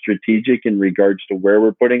we're strategic in regards to where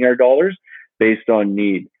we're putting our dollars based on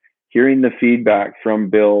need. Hearing the feedback from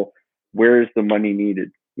Bill, where is the money needed?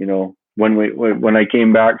 You know, when I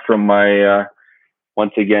came back from my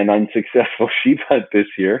once again unsuccessful sheep hunt this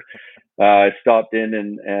year, I stopped in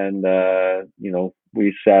and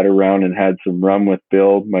we sat around and had some rum with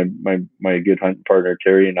Bill, my good hunting partner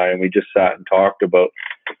Terry, and we just sat and talked about,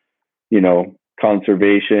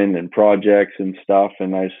 conservation and projects and stuff.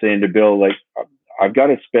 And I was saying to Bill, like, I've got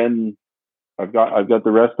the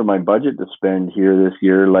rest of my budget to spend here this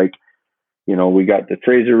year. Like, we got the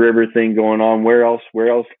Fraser River thing going on. Where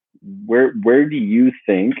do you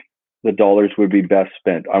think the dollars would be best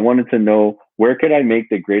spent? I wanted to know, where could I make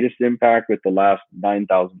the greatest impact with the last $9,000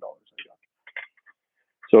 I got?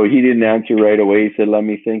 So he didn't answer right away. He said, let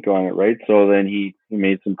me think on it, right? So then he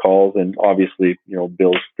made some calls, and obviously,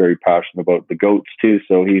 Bill's very passionate about the goats too.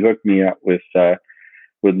 So he hooked me up with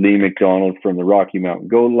Lee McDonald from the Rocky Mountain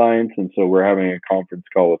Goat Alliance. And so we're having a conference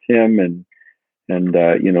call with him, and And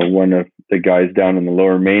one of the guys down in the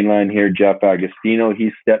Lower Mainland here, Jeff Agostino,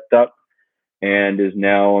 he stepped up and is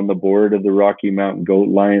now on the board of the Rocky Mountain Goat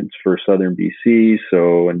Alliance for Southern BC.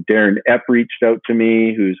 So, and Darren Epp reached out to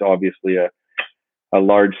me, who's obviously a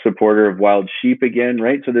large supporter of wild sheep again,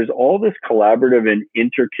 right? So there's all this collaborative and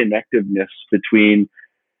interconnectedness between,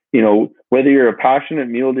 whether you're a passionate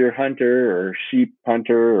mule deer hunter or sheep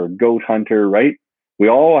hunter or goat hunter, right? We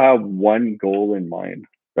all have one goal in mind,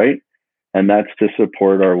 right? And that's to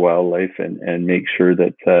support our wildlife and make sure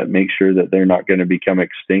that they're not going to become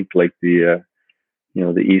extinct like the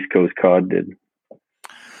East Coast cod did.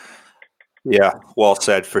 Yeah, well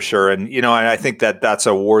said for sure. And, and I think that's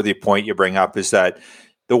a worthy point you bring up, is that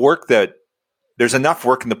there's enough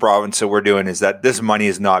work in the province that we're doing, is that this money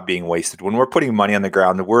is not being wasted. When we're putting money on the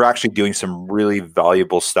ground, we're actually doing some really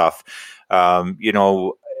valuable stuff. That's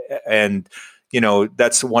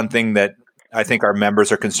one thing that I think our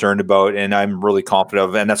members are concerned about, and I'm really confident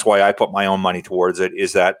of, and that's why I put my own money towards it,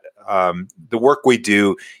 is that the work we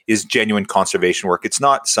do is genuine conservation work. It's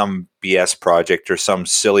not some BS project or some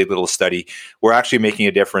silly little study. We're actually making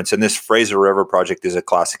a difference. And this Fraser River project is a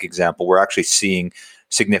classic example. We're actually seeing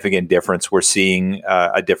significant difference. We're seeing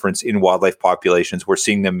a difference in wildlife populations. We're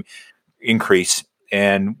seeing them increase.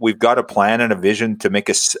 And we've got a plan and a vision to make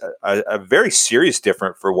a very serious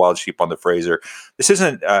difference for wild sheep on the Fraser. This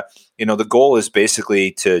isn't, the goal is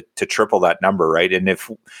basically to triple that number, right? And if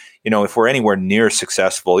we're anywhere near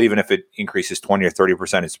successful, even if it increases 20 or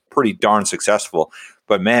 30%, it's pretty darn successful.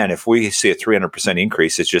 But man, if we see a 300%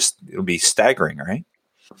 increase, it'll be staggering, right?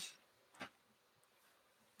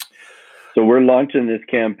 So we're launching this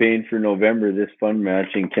campaign for November, this fund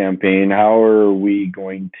matching campaign. How are we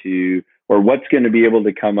going to, or what's going to be able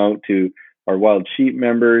to come out to our wild sheep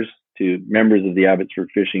members, to members of the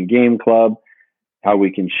Abbotsford Fish and Game Club, how we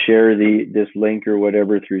can share this link or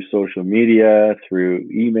whatever through social media, through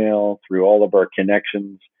email, through all of our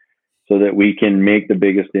connections, so that we can make the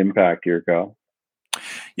biggest impact here, Kyle?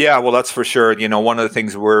 Yeah, well, that's for sure. One of the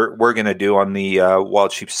things we're going to do on the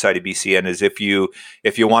Wild Sheep Society BCN is if you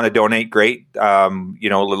want to donate, great.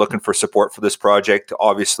 Looking for support for this project.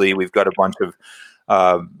 Obviously, we've got a bunch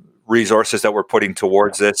of resources that we're putting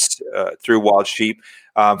towards this through Wild Sheep.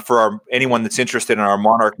 For anyone that's interested in our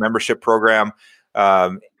Monarch membership program,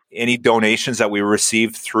 any donations that we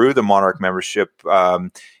receive through the Monarch membership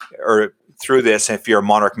or through this, if you're a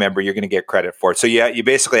Monarch member, you're going to get credit for it. So yeah, you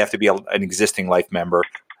basically have to be an existing life member.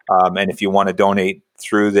 And if you want to donate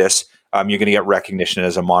through this, you're going to get recognition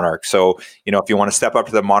as a Monarch. So, if you want to step up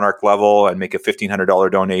to the Monarch level and make a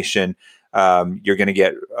 $1,500 donation, you're going to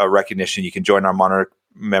get a recognition. You can join our Monarch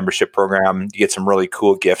membership program. You get some really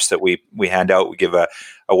cool gifts that we hand out. We give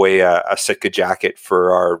away a Sitka jacket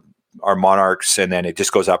for our Monarchs, and then it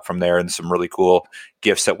just goes up from there, and some really cool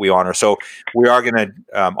gifts that we honor. So we are going to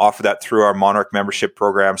offer that through our Monarch membership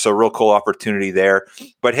program. So real cool opportunity there.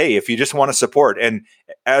 But hey, if you just want to support, and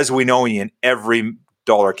as we know, Ian, every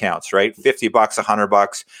dollar counts, right? $50,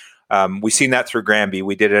 $100. We've seen that through Granby.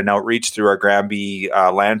 We did an outreach through our Granby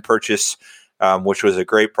land purchase, which was a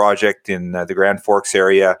great project in the Grand Forks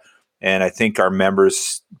area. And I think our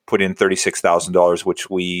members put in $36,000, which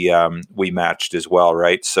we matched as well,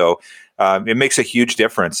 right? So it makes a huge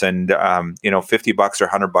difference, and $50 or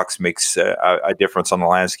 $100 makes a difference on the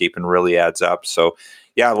landscape and really adds up. So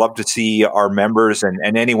yeah, I'd love to see our members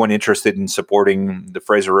and anyone interested in supporting the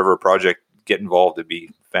Fraser River project get involved. It'd be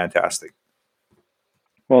fantastic.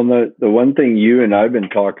 Well, the one thing you and I've been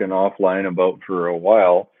talking offline about for a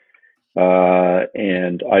while,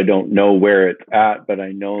 and I don't know where it's at, but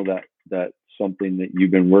I know that something that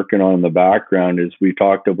you've been working on in the background is we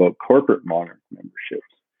talked about corporate Monarch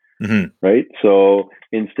memberships, right? So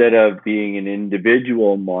instead of being an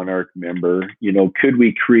individual Monarch member, could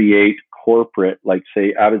we create corporate, like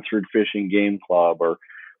say Abbotsford Fish and Game Club, or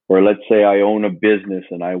let's say I own a business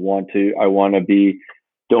and I want to be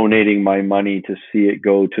donating my money to see it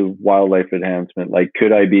go to wildlife enhancement. Like,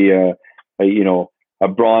 could I be a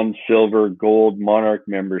bronze, silver, gold Monarch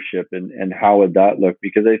membership, and how would that look?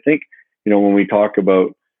 Because I think, when we talk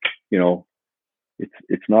about,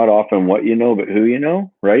 it's not often what you know, but who you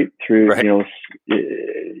know, right? Through, right.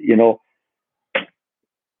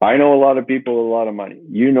 I know a lot of people with a lot of money.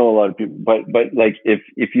 You know a lot of people, but like if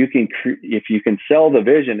you can sell the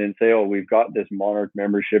vision and say, oh, we've got this Monarch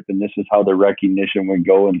membership and this is how the recognition would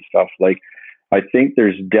go and stuff. Like, I think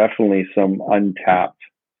there's definitely some untapped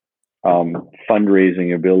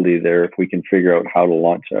fundraising ability there if we can figure out how to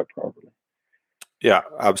launch that properly. Yeah,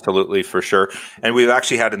 absolutely, for sure. And we've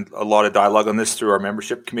actually had a lot of dialogue on this through our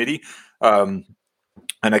membership committee. And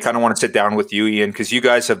I kind of want to sit down with you, Ian, because you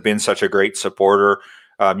guys have been such a great supporter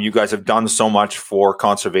You guys have done so much for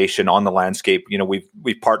conservation on the landscape.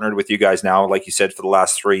 We've partnered with you guys now, like you said, for the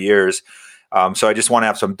last 3 years. So I just want to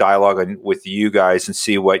have some dialogue with you guys and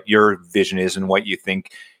see what your vision is and what you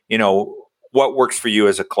think, what works for you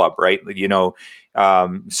as a club, right?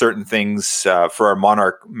 Certain things for our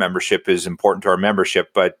Monarch membership is important to our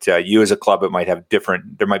membership, but you as a club, there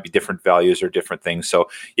might be different values or different things. So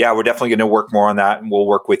yeah, we're definitely going to work more on that, and we'll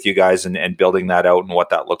work with you guys and building that out and what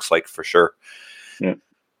that looks like for sure. Yeah.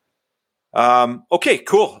 Okay,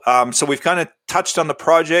 cool. So we've kind of touched on the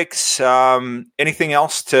projects. Anything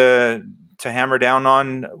else to hammer down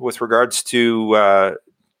on with regards to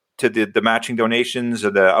the matching donations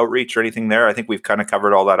or the outreach or anything there? I think we've kind of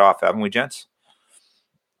covered all that off, haven't we, gents?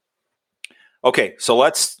 Okay, so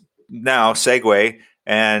let's now segue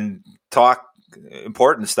and talk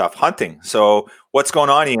important stuff, hunting. So what's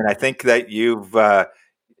going on, Ian? I think that you've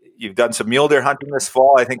done some mule deer hunting this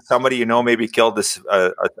fall. I think somebody maybe killed this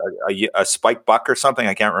a spike buck or something.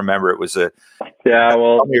 I can't remember. It was a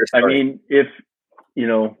Well, I mean, if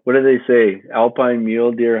what do they say? Alpine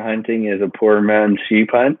mule deer hunting is a poor man's sheep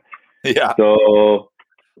hunt. Yeah. So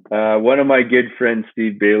one of my good friends,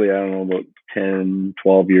 Steve Bailey, I don't know, about 10,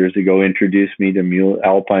 12 years ago, introduced me to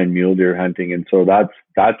alpine mule deer hunting. And so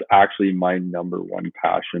that's actually my number one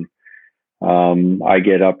passion. I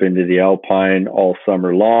get up into the alpine all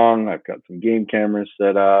summer long. I've got some game cameras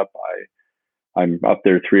set up. I'm up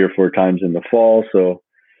there 3 or 4 times in the fall. So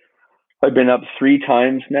I've been up 3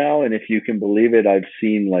 times now. And if you can believe it, I've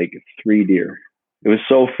seen like 3 deer. It was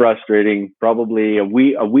so frustrating. Probably a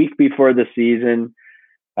week before the season,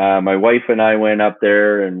 my wife and I went up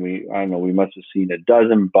there, and we must have seen a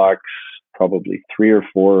dozen bucks, probably 3 or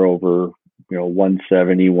 4 over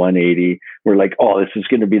 170, 180. We're like, oh, this is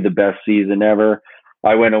going to be the best season ever.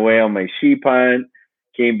 I went away on my sheep hunt,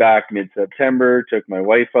 came back mid-September, took my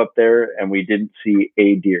wife up there, and we didn't see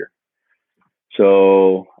a deer.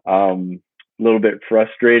 So a little bit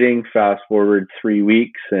frustrating. Fast forward 3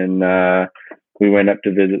 weeks, and we went up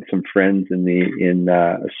to visit some friends in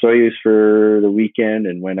Soyuz for the weekend,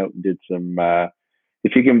 and went out and did some.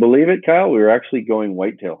 If you can believe it, Kyle, we were actually going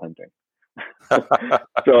whitetail hunting.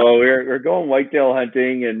 So we're going whitetail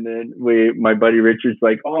hunting, and then my buddy Richard's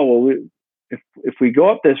like, oh well, if we go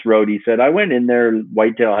up this road, he said, I went in there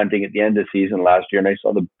whitetail hunting at the end of the season last year, and I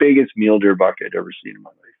saw the biggest mule deer buck I'd ever seen in my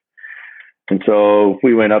life. And so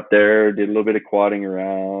we went up there, did a little bit of quadding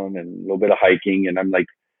around and a little bit of hiking, and I'm like,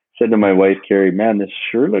 said to my wife Carrie, man, this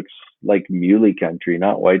sure looks like muley country,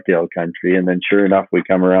 not whitetail country. And then sure enough, we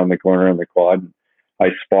come around the corner on the quad, and I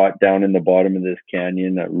spot down in the bottom of this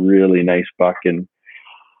canyon a really nice buck, and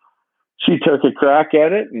she took a crack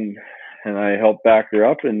at it, and I helped back her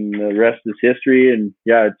up, and the rest is history. And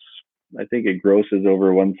yeah, I think it grosses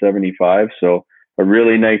over 175. So a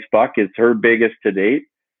really nice buck. It's her biggest to date.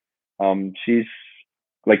 She's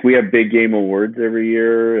like, we have big game awards every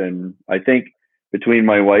year, and I think between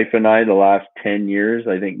my wife and I, the last 10 years,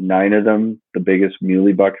 I think 9 of them, the biggest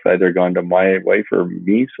muley bucks either gone to my wife or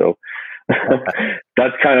me. So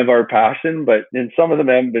that's kind of our passion, and some of them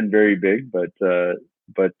haven't been very big, but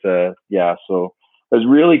yeah, so it was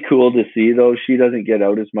really cool to see though. She doesn't get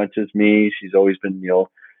out as much as me. She's always been,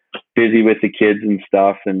 busy with the kids and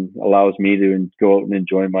stuff, and allows me to go out and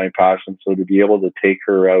enjoy my passion. So to be able to take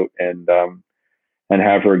her out and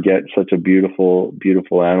have her get such a beautiful,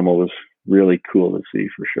 beautiful animal was really cool to see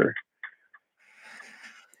for sure.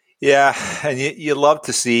 Yeah. And you love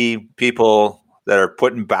to see people that are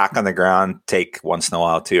putting back on the ground take once in a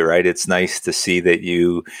while too, right? It's nice to see that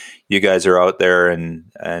you guys are out there and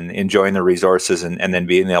enjoying the resources and then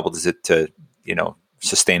being able to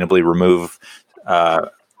sustainably remove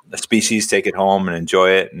a species, take it home and enjoy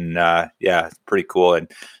it. And yeah, it's pretty cool.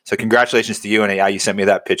 And so congratulations to you. And yeah, you sent me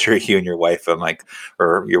that picture of you and your wife. I'm like,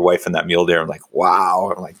 or your wife and that mule deer. I'm like,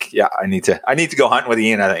 wow. I'm like, yeah, I need to go hunt with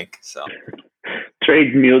Ian, I think. So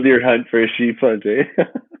trade mule deer hunt for a sheep hunt, eh?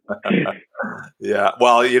 Yeah.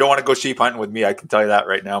 Well, you don't want to go sheep hunting with me. I can tell you that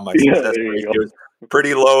right now. My success rate is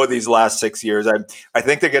pretty low these last 6 years. I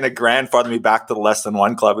think they're going to grandfather me back to the less than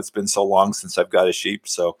one club. It's been so long since I've got a sheep.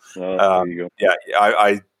 So yeah,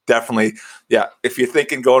 I definitely, yeah. If you're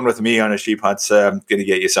thinking going with me on a sheep hunt, I'm going to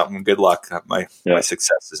get you something. Good luck. My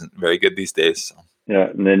success isn't very good these days. So. Yeah.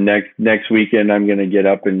 And then next weekend, I'm going to get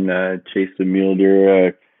up and chase the mule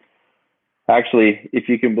deer. Actually, if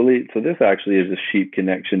you can believe, so this actually is a sheep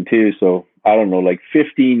connection too. So I don't know, like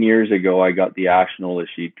 15 years ago, I got the Ashnola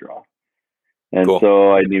sheep draw. And cool.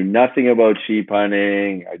 So I knew nothing about sheep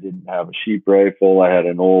hunting. I didn't have a sheep rifle. I had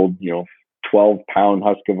an old, 12-pound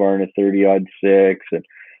Husqvarna 30-06. And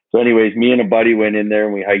so anyways, me and a buddy went in there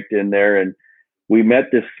and we hiked in there, and I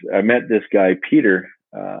met this guy, Peter,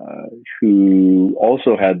 who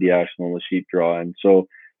also had the Ashland sheep draw. And so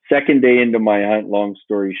second day into my hunt, long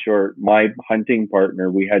story short, my hunting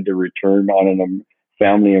partner, we had to return on a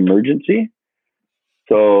family emergency.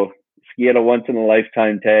 So he had a once in a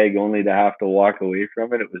lifetime tag only to have to walk away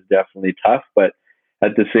from it. It was definitely tough. But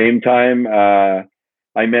at the same time,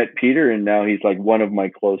 I met Peter, and now he's like one of my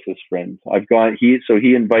closest friends.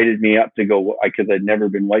 He invited me up to go, because I'd never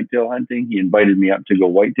been whitetail hunting. He invited me up to go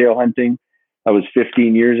whitetail hunting. That was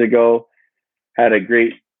 15 years ago. Had a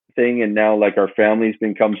great thing, and now like our family's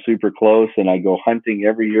become super close, and I go hunting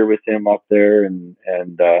every year with him up there, and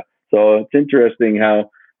so it's interesting how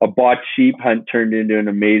a botched sheep hunt turned into an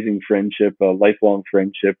amazing friendship, a lifelong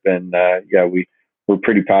friendship, and we're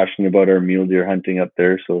pretty passionate about our mule deer hunting up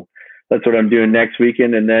there. So that's what I'm doing next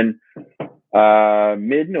weekend, and then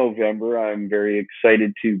mid-November, I'm very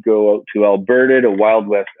excited to go out to Alberta to Wild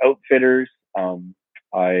West Outfitters.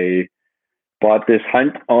 I bought this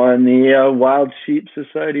hunt on the Wild Sheep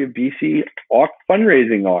Society of BC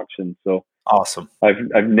fundraising auction. So awesome!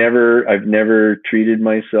 I've never treated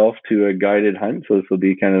myself to a guided hunt, so this will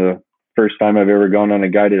be kind of the first time I've ever gone on a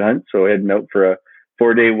guided hunt. So heading out for a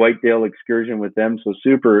 4-day whitetail excursion with them. So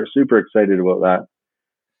super excited about that.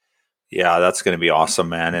 Yeah, that's going to be awesome,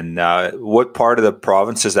 man. And what part of the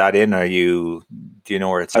province is that in? Do you know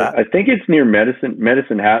where it's at? I think it's near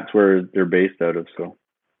Medicine Hat's where they're based out of. So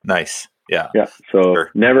nice. Yeah. So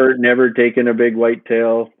sure. never taken a big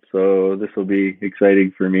whitetail. So this will be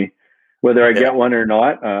exciting for me, whether I get one or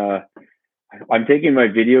not. I'm taking my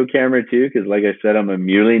video camera too, because like I said, I'm a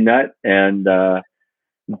muley nut, and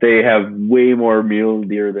they have way more mule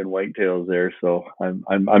deer than whitetails there. So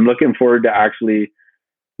I'm looking forward to actually.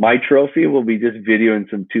 My trophy will be just videoing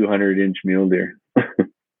some 200-inch mule deer.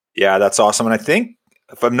 Yeah, that's awesome. And I think,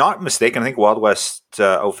 if I'm not mistaken, I think Wild West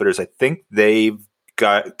Outfitters, I think they've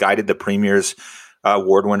guided the Premier's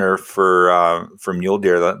award winner for mule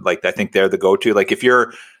deer. Like, I think they're the go-to. Like, if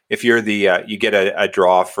you're the you get a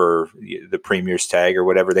draw for the Premier's tag or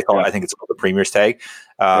whatever they call it. I think it's called the Premier's tag.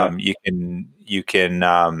 You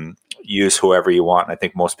can use whoever you want. And I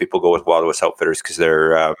think most people go with Wild West Outfitters because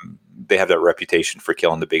they have that reputation for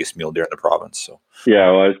killing the biggest mule deer in the province. So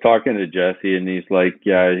yeah, well, I was talking to Jesse, and he's like,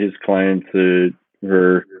 his clients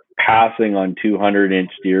are passing on 200-inch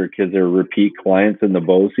deer because they're repeat clients in the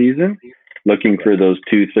bow season, looking for those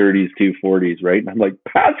 230s, 240s, right? And I'm like,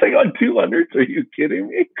 passing on 200s? Are you kidding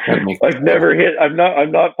me? I've never hit. I'm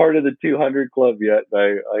not part of the 200 club yet.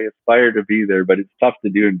 I aspire to be there, but it's tough to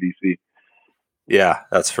do in BC. Yeah,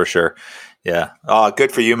 that's for sure. Yeah.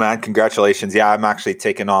 Good for you, man. Congratulations. Yeah, I'm actually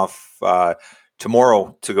taking off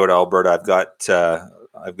tomorrow to go to Alberta.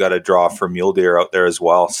 I've got a draw for mule deer out there as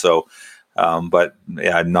well. So, but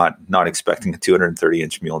yeah, I'm not expecting a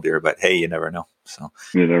 230-inch mule deer, but hey, you never know. So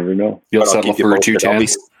you never know. You'll settle for a 210.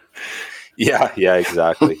 Yeah,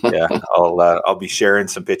 exactly. Yeah, I'll be sharing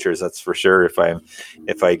some pictures. That's for sure.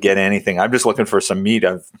 If I get anything, I'm just looking for some meat.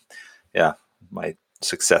 My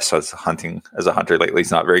success as a hunter lately is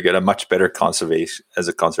not very good. I'm much better as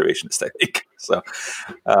a conservationist, I think. So,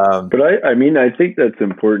 but I think that's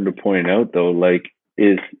important to point out, though. Like,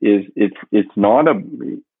 it's not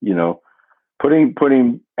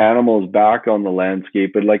putting animals back on the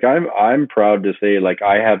landscape, but like I'm proud to say, like,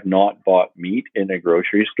 I have not bought meat in a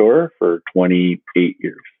grocery store for 28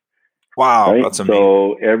 years. Wow, right? That's amazing.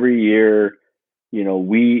 So every year,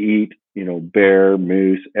 we eat, bear,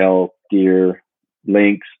 moose, elk, deer,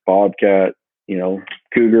 lynx, bobcat,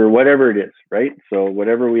 cougar, whatever it is, right? So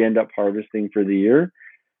whatever we end up harvesting for the year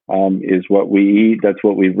is what we eat. That's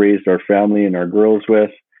what we've raised our family and our girls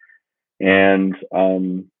with. And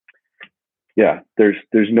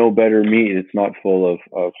there's no better meat. It's not full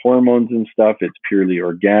of hormones and stuff. It's purely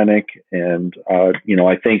organic. And,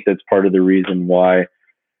 I think that's part of the reason why,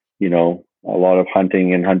 a lot of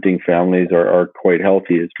hunting families are quite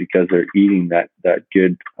healthy, is because they're eating that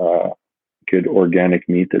good organic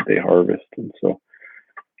meat that they harvest. And so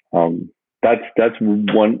that's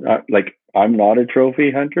one, like, I'm not a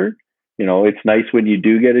trophy hunter. It's nice when you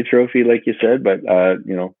do get a trophy, like you said, but at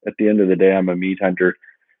the end of the day, I'm a meat hunter,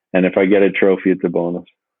 and if I get a trophy, it's a bonus.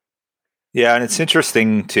 Yeah, and it's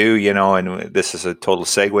interesting too, and this is a total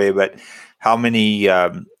segue, but how many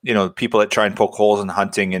people that try and poke holes in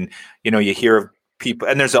hunting, and you hear of people,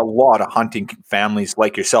 and there's a lot of hunting families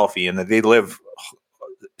like yourself, Ian, that they live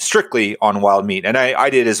strictly on wild meat, and I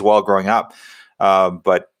did as well growing up,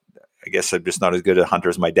 but I guess I'm just not as good a hunter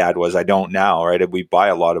as my dad was. I don't now, right? We buy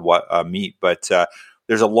a lot of meat, but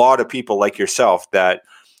there's a lot of people like yourself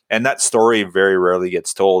and that story very rarely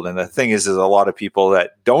gets told. And the thing is a lot of people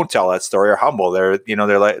that don't tell that story are humble. They're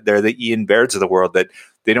the Ian Bairds of the world that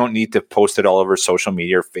they don't need to post it all over social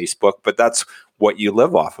media or Facebook, but that's what you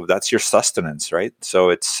live off of. That's your sustenance, right? So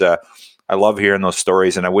it's, I love hearing those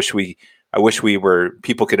stories, and I wish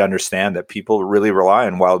people could understand that people really rely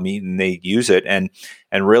on wild meat and they use it. And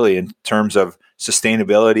really in terms of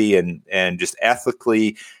sustainability and just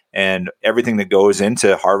ethically and everything that goes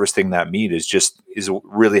into harvesting that meat is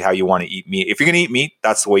really how you want to eat meat. If you're going to eat meat,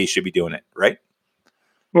 that's the way you should be doing it, right?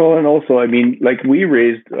 Well, and also, I mean, like we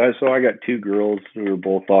raised, so I got two girls who are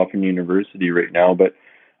both off in university right now, but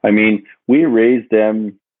I mean, we raised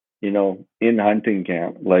them, in hunting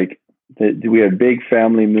camp. Like we had a big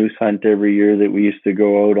family moose hunt every year that we used to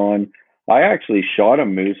go out on. I actually shot a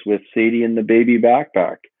moose with Sadie in the baby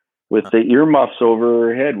backpack with the earmuffs over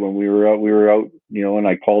her head when we were out, and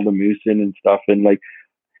I called a moose in and stuff. And like,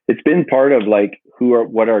 it's been part of like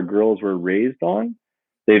what our girls were raised on.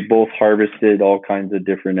 They've both harvested all kinds of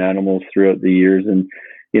different animals throughout the years. And,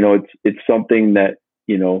 it's something that,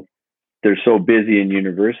 they're so busy in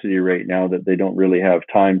university right now that they don't really have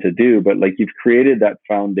time to do. But like, you've created that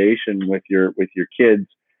foundation with your kids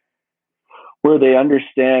where they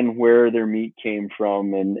understand where their meat came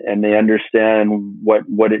from, and they understand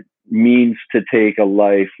what it means to take a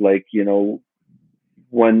life. Like,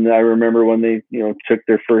 when I remember when they, took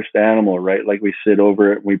their first animal, right? Like we sit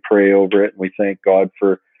over it, we pray over it, and we thank God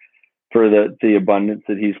for the abundance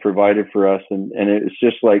that He's provided for us. And it's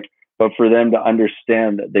just like, but for them to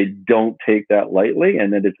understand that they don't take that lightly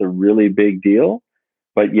and that it's a really big deal,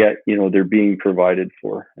 but yet, they're being provided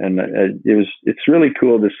for. And it's really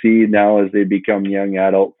cool to see now as they become young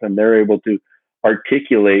adults and they're able to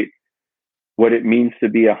articulate what it means to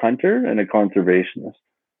be a hunter and a conservationist.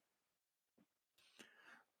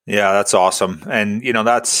 Yeah, that's awesome. And,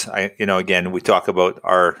 again, we talk about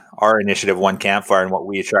our initiative, One Campfire, and what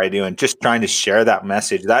we try to do, and just trying to share that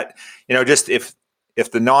message that, just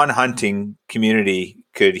if the non-hunting community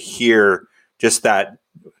could hear just that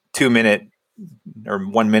 2-minute or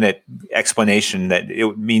 1 minute explanation that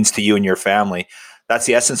it means to you and your family, that's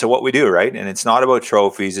the essence of what we do, right? And it's not about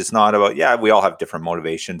trophies. It's not about, we all have different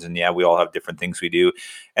motivations, and we all have different things we do.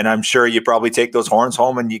 And I'm sure you probably take those horns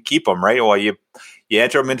home and you keep them, right? Well, you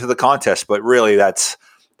enter them into the contest, but really that's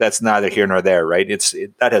neither here nor there, right?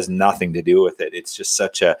 That has nothing to do with it. It's just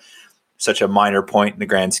such a minor point in the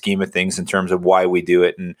grand scheme of things in terms of why we do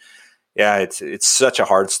it. And it's such a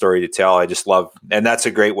hard story to tell. I just love, and that's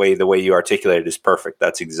a great way. The way you articulate it is perfect.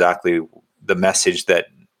 That's exactly the message that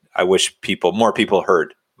I wish more people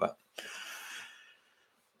heard, but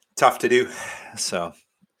tough to do. So,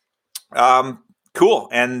 cool.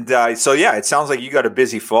 And it sounds like you got a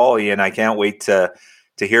busy fall, Ian. I can't wait to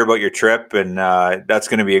hear about your trip, and that's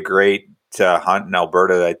going to be a great hunt in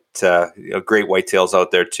Alberta. That great whitetails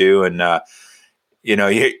out there too. And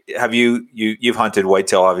you've hunted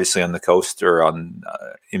whitetail obviously on the coast or on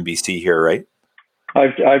in BC here, right?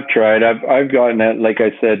 I've tried. I've gotten that. Like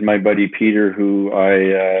I said, my buddy Peter, who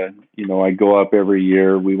I go up every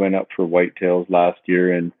year. We went up for whitetails last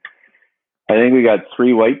year, and I think we got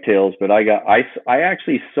 3 whitetails. But I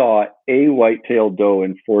actually saw a whitetail doe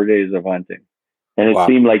in 4 days of hunting, and it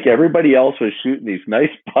seemed like everybody else was shooting these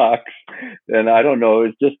nice bucks. And I don't know.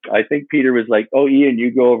 It's just, I think Peter was like, "Oh, Ian,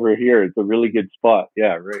 you go over here. It's a really good spot."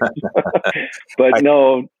 Yeah, right. But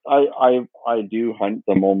no, I do hunt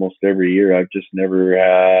them almost every year. I've just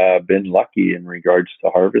never been lucky in regards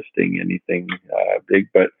to harvesting anything big.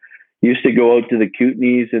 But used to go out to the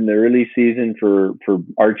Kootenays in the early season for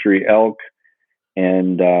archery elk,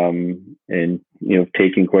 and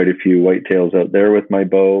taking quite a few whitetails out there with my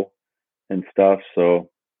bow and stuff. So,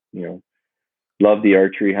 love the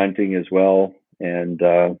archery hunting as well. And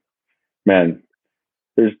man,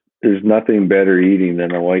 there's nothing better eating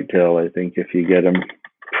than a whitetail, I think, if you get them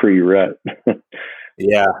pre-rut.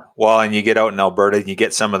 Yeah. Well, and you get out in Alberta and you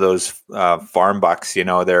get some of those farm bucks,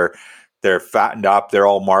 they're fattened up, they're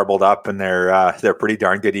all marbled up, and they're pretty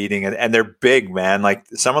darn good eating, and they're big, man. Like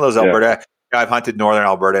some of those Alberta, I've hunted northern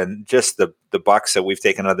Alberta, and just the bucks that we've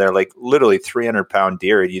taken out there, like literally 300-pound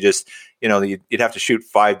deer. You just, you'd have to shoot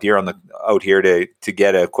 5 deer out here to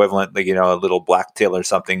get an equivalent, like, a little blacktail or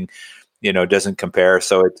something, doesn't compare.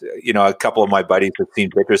 So it's, a couple of my buddies have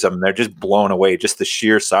seen pictures of them. They're just blown away, just the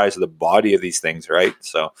sheer size of the body of these things. Right.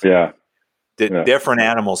 So different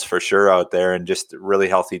animals for sure out there, and just a really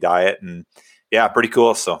healthy diet, and pretty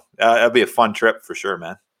cool. So that'll be a fun trip for sure,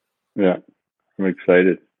 man. Yeah. I'm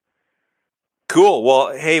excited. Cool.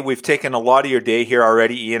 Well, hey, we've taken a lot of your day here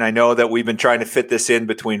already, Ian. I know that we've been trying to fit this in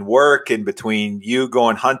between work and between you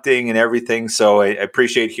going hunting and everything. So I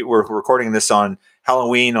appreciate we're recording this on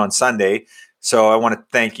Halloween on Sunday. So I want to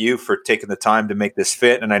thank you for taking the time to make this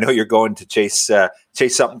fit. And I know you're going to chase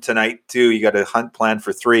something tonight too. You got a hunt planned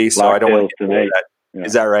for 3, so I don't want to get tonight. That. Yeah.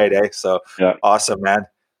 Is that right? So Awesome, man.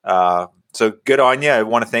 So good on you. I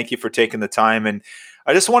want to thank you for taking the time, and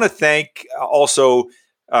I just want to thank also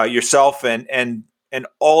yourself and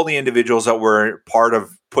all the individuals that were part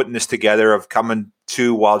of putting this together, of coming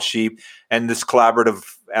to Wild Sheep and this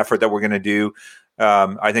collaborative effort that we're going to do.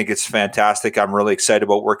 I think it's fantastic. I'm really excited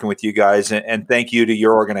about working with you guys, and thank you to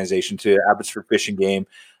your organization, to Abbotsford Fish and Game,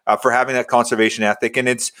 for having that conservation ethic. And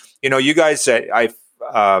it's, you guys, I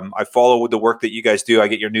follow the work that you guys do. I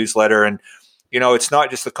get your newsletter, and it's not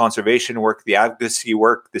just the conservation work, the advocacy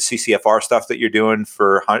work, the CCFR stuff that you're doing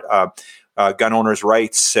for gun owners'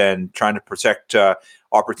 rights and trying to protect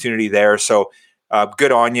opportunity there. So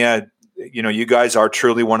good on you. You guys are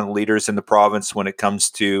truly one of the leaders in the province when it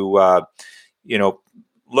comes to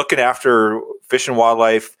looking after fish and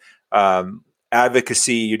wildlife,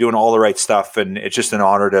 advocacy. You're doing all the right stuff, and it's just an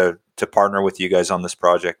honor to partner with you guys on this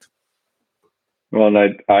project. Well, and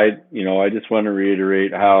I just want to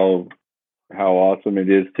reiterate how awesome it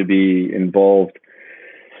is to be involved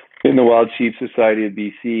in the Wild Sheep Society of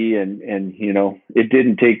BC, and it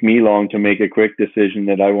didn't take me long to make a quick decision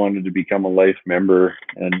that I wanted to become a life member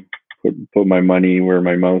and put my money where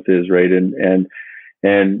my mouth is, right? And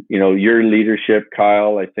your leadership,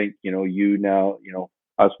 Kyle, I think, you now,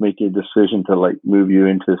 us making a decision to move you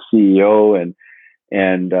into CEO, and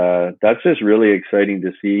that's just really exciting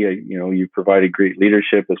to see. You provided great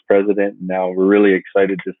leadership as president, and now I'm really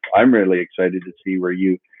excited to see where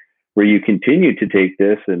you continue to take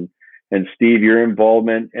this, and Steve, your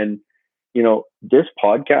involvement, and this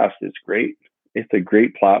podcast is great. It's a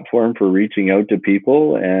great platform for reaching out to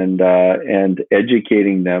people and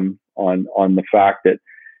educating them on the fact that,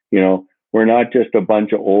 we're not just a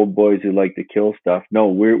bunch of old boys who like to kill stuff. No,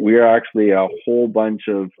 we're actually a whole bunch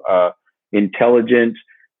of intelligent,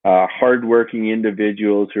 hardworking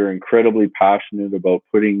individuals who are incredibly passionate about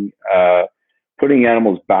putting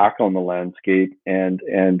animals back on the landscape and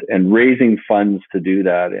raising funds to do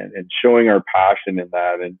that, and showing our passion in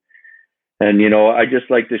that. And I just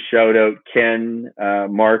like to shout out Ken,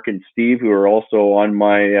 Mark, and Steve, who are also on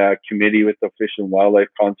my committee with the Fish and Wildlife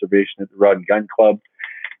Conservation at the Rod and Gun Club.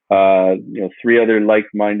 3 other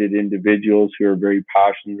like-minded individuals who are very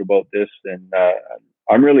passionate about this, and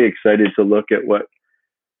I'm really excited to look at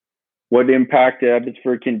what impact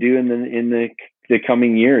Abbotsford can do in the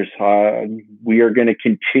coming years. We are going to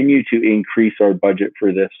continue to increase our budget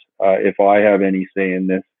for this, if I have any say in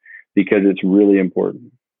this, because it's really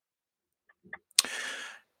important.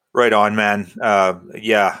 Right on, man.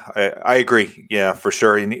 I agree. Yeah, for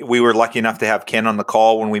sure. And we were lucky enough to have Ken on the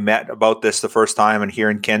call when we met about this the first time, and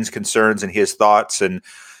hearing Ken's concerns and his thoughts. And,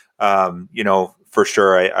 for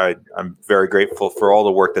sure, I'm very grateful for all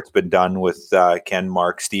the work that's been done with Ken,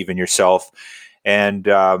 Mark, Steve, and yourself. And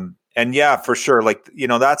yeah, for sure.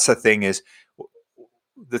 That's the thing is,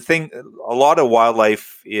 a lot of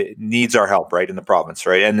wildlife needs our help, right, in the province,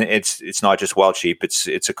 right? And it's not just wild sheep;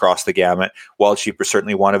 it's across the gamut. Wild sheep are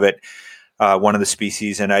certainly one of the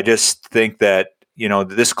species, and I just think that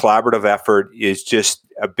this collaborative effort is just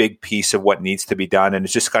a big piece of what needs to be done, and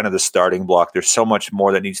it's just kind of the starting block. There's so much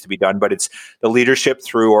more that needs to be done, but it's the leadership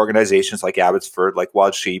through organizations like Abbotsford, like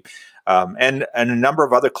Wild Sheep, and a number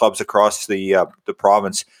of other clubs across the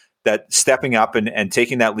province that stepping up and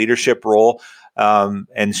taking that leadership role.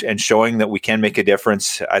 And showing that we can make a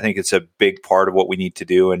difference. I think it's a big part of what we need to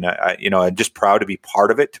do, and I'm just proud to be part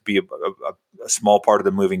of it, to be a small part of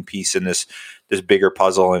the moving piece in this bigger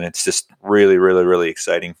puzzle, and it's just really, really, really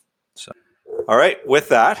exciting. So, all right, with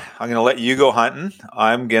that, I'm going to let you go hunting.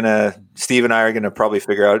 Steve and I are going to probably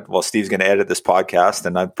figure out. Well, Steve's going to edit this podcast,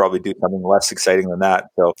 and I'd probably do something less exciting than that.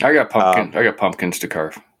 So I got pumpkins to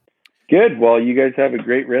carve. Good. Well, you guys have a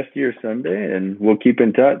great rest of your Sunday, and we'll keep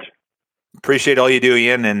in touch. Appreciate all you do,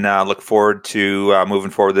 Ian, and look forward to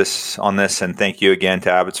moving forward on this. And thank you again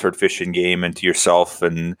to Abbotsford Fish and Game, and to yourself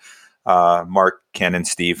and Mark, Ken, and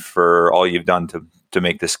Steve for all you've done to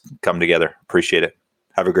make this come together. Appreciate it.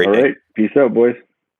 Have a great day. All right. Peace out, boys.